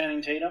by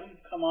Channing Tatum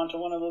come onto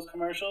one of those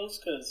commercials,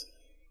 because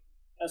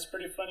that's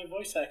pretty funny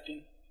voice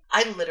acting.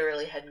 I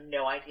literally had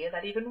no idea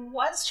that even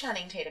was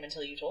Channing Tatum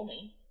until you told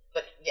me.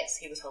 But yes,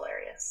 he was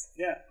hilarious.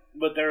 Yeah,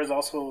 but there was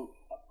also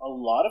a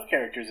lot of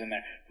characters in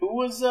there. Who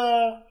was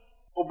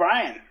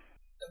O'Brien?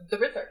 The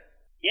Riddler.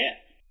 Yeah.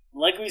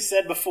 Like we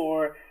said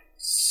before,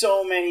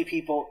 So many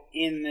people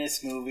in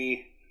this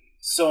movie,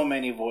 so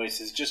many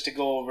voices. Just to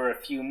go over a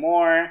few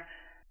more,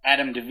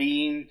 Adam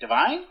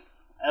Devine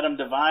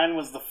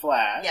was the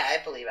Flash. Yeah,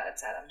 I believe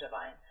that's Adam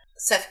Devine.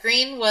 Seth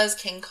Green was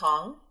King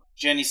Kong.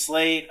 Jenny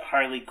Slate,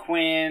 Harley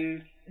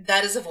Quinn.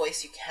 That is a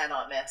voice you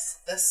cannot miss.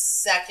 The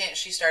second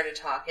she started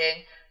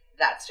talking,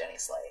 that's Jenny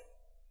Slate.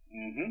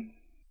 Mm-hmm.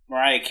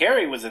 Mariah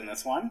Carey was in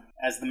this one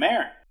as the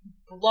mayor.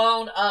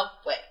 Blown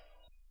away.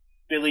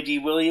 Billy D.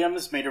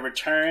 Williams made a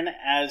return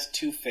as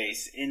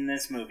Two-Face in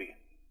this movie.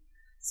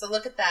 So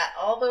look at that.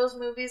 All those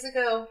movies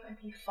ago, and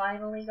he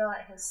finally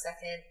got his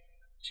second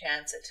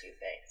chance at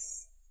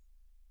Two-Face.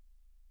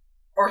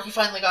 Or he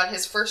finally got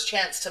his first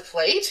chance to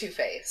play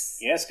Two-Face.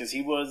 Yes, because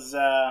he was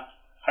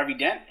Harvey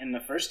Dent in the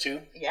first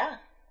two. Yeah.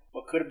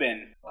 What could have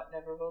been? What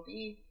never will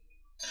be.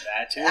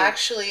 That too.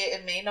 Actually,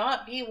 it may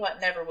not be what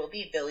never will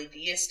be. Billy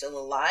D is still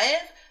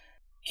alive.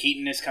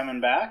 Keaton is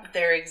coming back.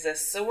 There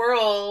exists a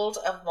world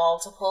of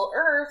multiple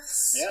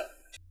Earths. Yep.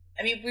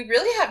 I mean, we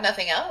really have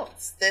nothing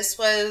else. This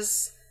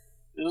was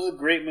a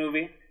great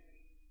movie.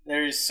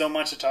 There's so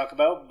much to talk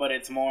about, but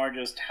it's more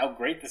just how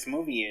great this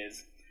movie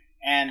is.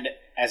 And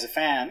as a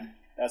fan,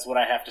 that's what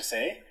I have to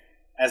say.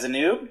 As a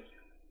noob,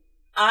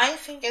 I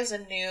think as a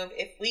noob,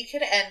 if we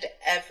could end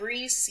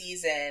every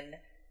season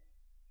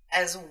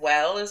as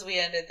well as we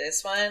ended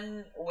this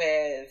one,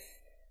 with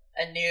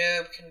a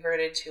noob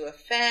converted to a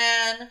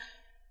fan,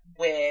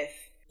 with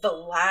the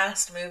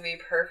last movie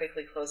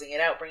perfectly closing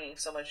it out, bringing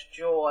so much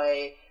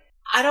joy,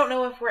 I don't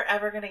know if we're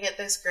ever going to get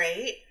this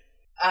great.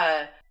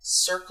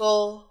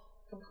 Circle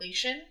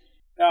completion.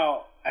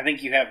 no, I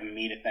think you have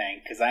me to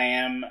thank, because I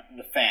am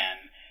the fan,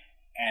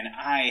 and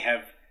I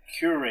have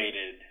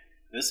curated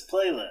this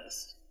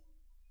playlist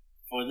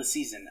for the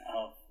season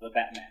of The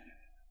Batman.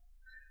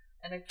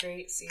 And a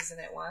great season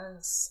it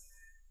was.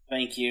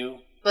 Thank you.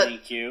 But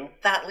Thank you.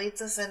 that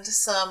leads us into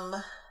some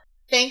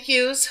thank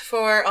yous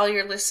for all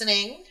your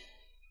listening.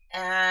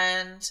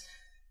 And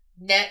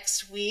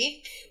next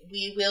week,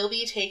 we will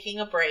be taking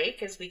a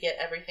break as we get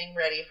everything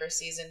ready for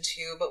season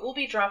 2. But we'll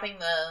be dropping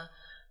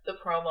the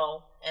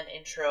promo and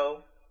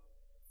intro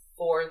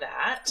for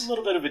that. A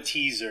little bit of a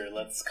teaser,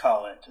 let's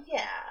call it.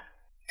 Yeah.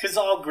 Because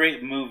all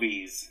great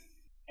movies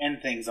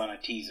end things on a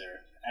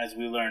teaser, as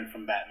we learned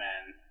from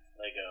Batman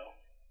Lego.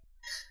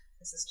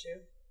 This is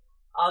true.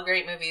 All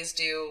great movies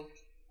do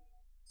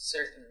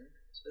certain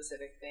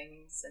specific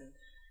things, and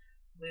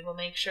we will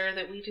make sure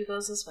that we do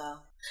those as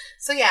well.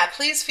 So yeah,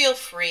 please feel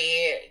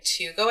free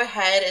to go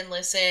ahead and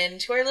listen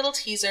to our little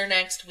teaser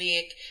next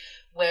week,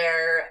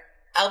 where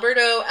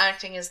Alberto,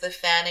 acting as the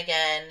fan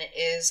again,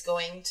 is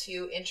going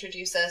to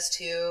introduce us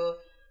to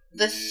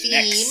the theme.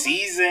 Next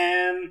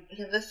season!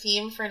 The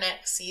theme for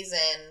next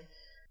season.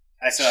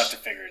 I still have to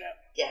figure it out.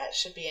 Yeah, it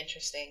should be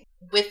interesting.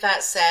 With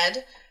that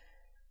said,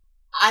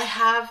 I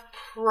have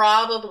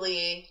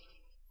probably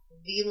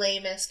the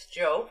lamest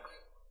joke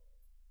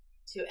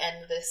to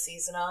end this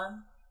season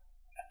on.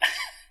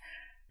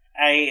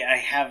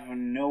 I have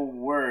no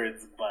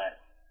words, but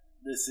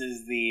this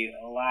is the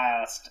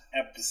last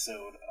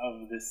episode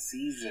of the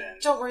season.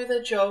 Don't worry,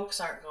 the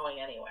jokes aren't going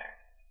anywhere.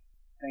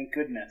 Thank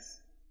goodness.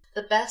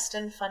 The best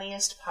and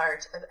funniest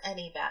part of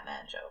any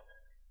Batman joke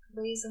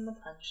lays in the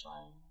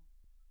punchline.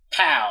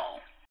 Pow!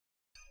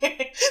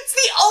 It's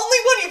the only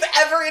one you've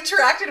ever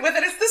interacted with,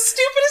 and it's the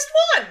stupidest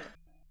one!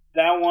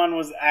 That one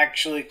was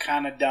actually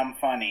kind of dumb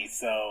funny,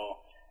 so...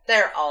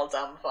 They're all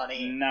dumb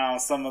funny. No,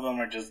 some of them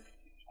are just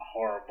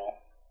horrible.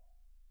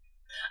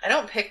 I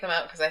don't pick them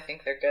out because I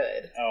think they're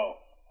good. Oh.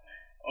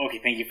 Okay,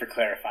 thank you for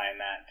clarifying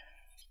that.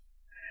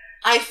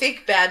 I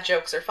think bad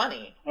jokes are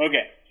funny.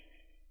 Okay.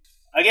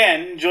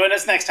 Again, join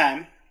us next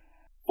time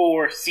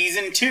for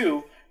Season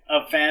 2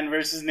 of Fan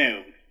vs.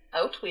 Noob.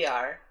 Out we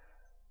are.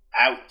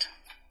 Out.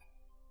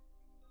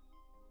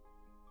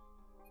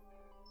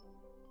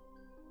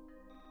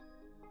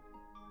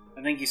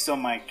 I think you stole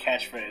my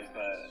catchphrase,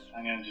 but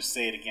I'm gonna just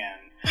say it again.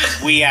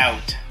 We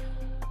out.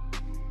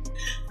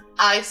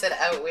 I said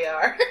out we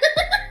are.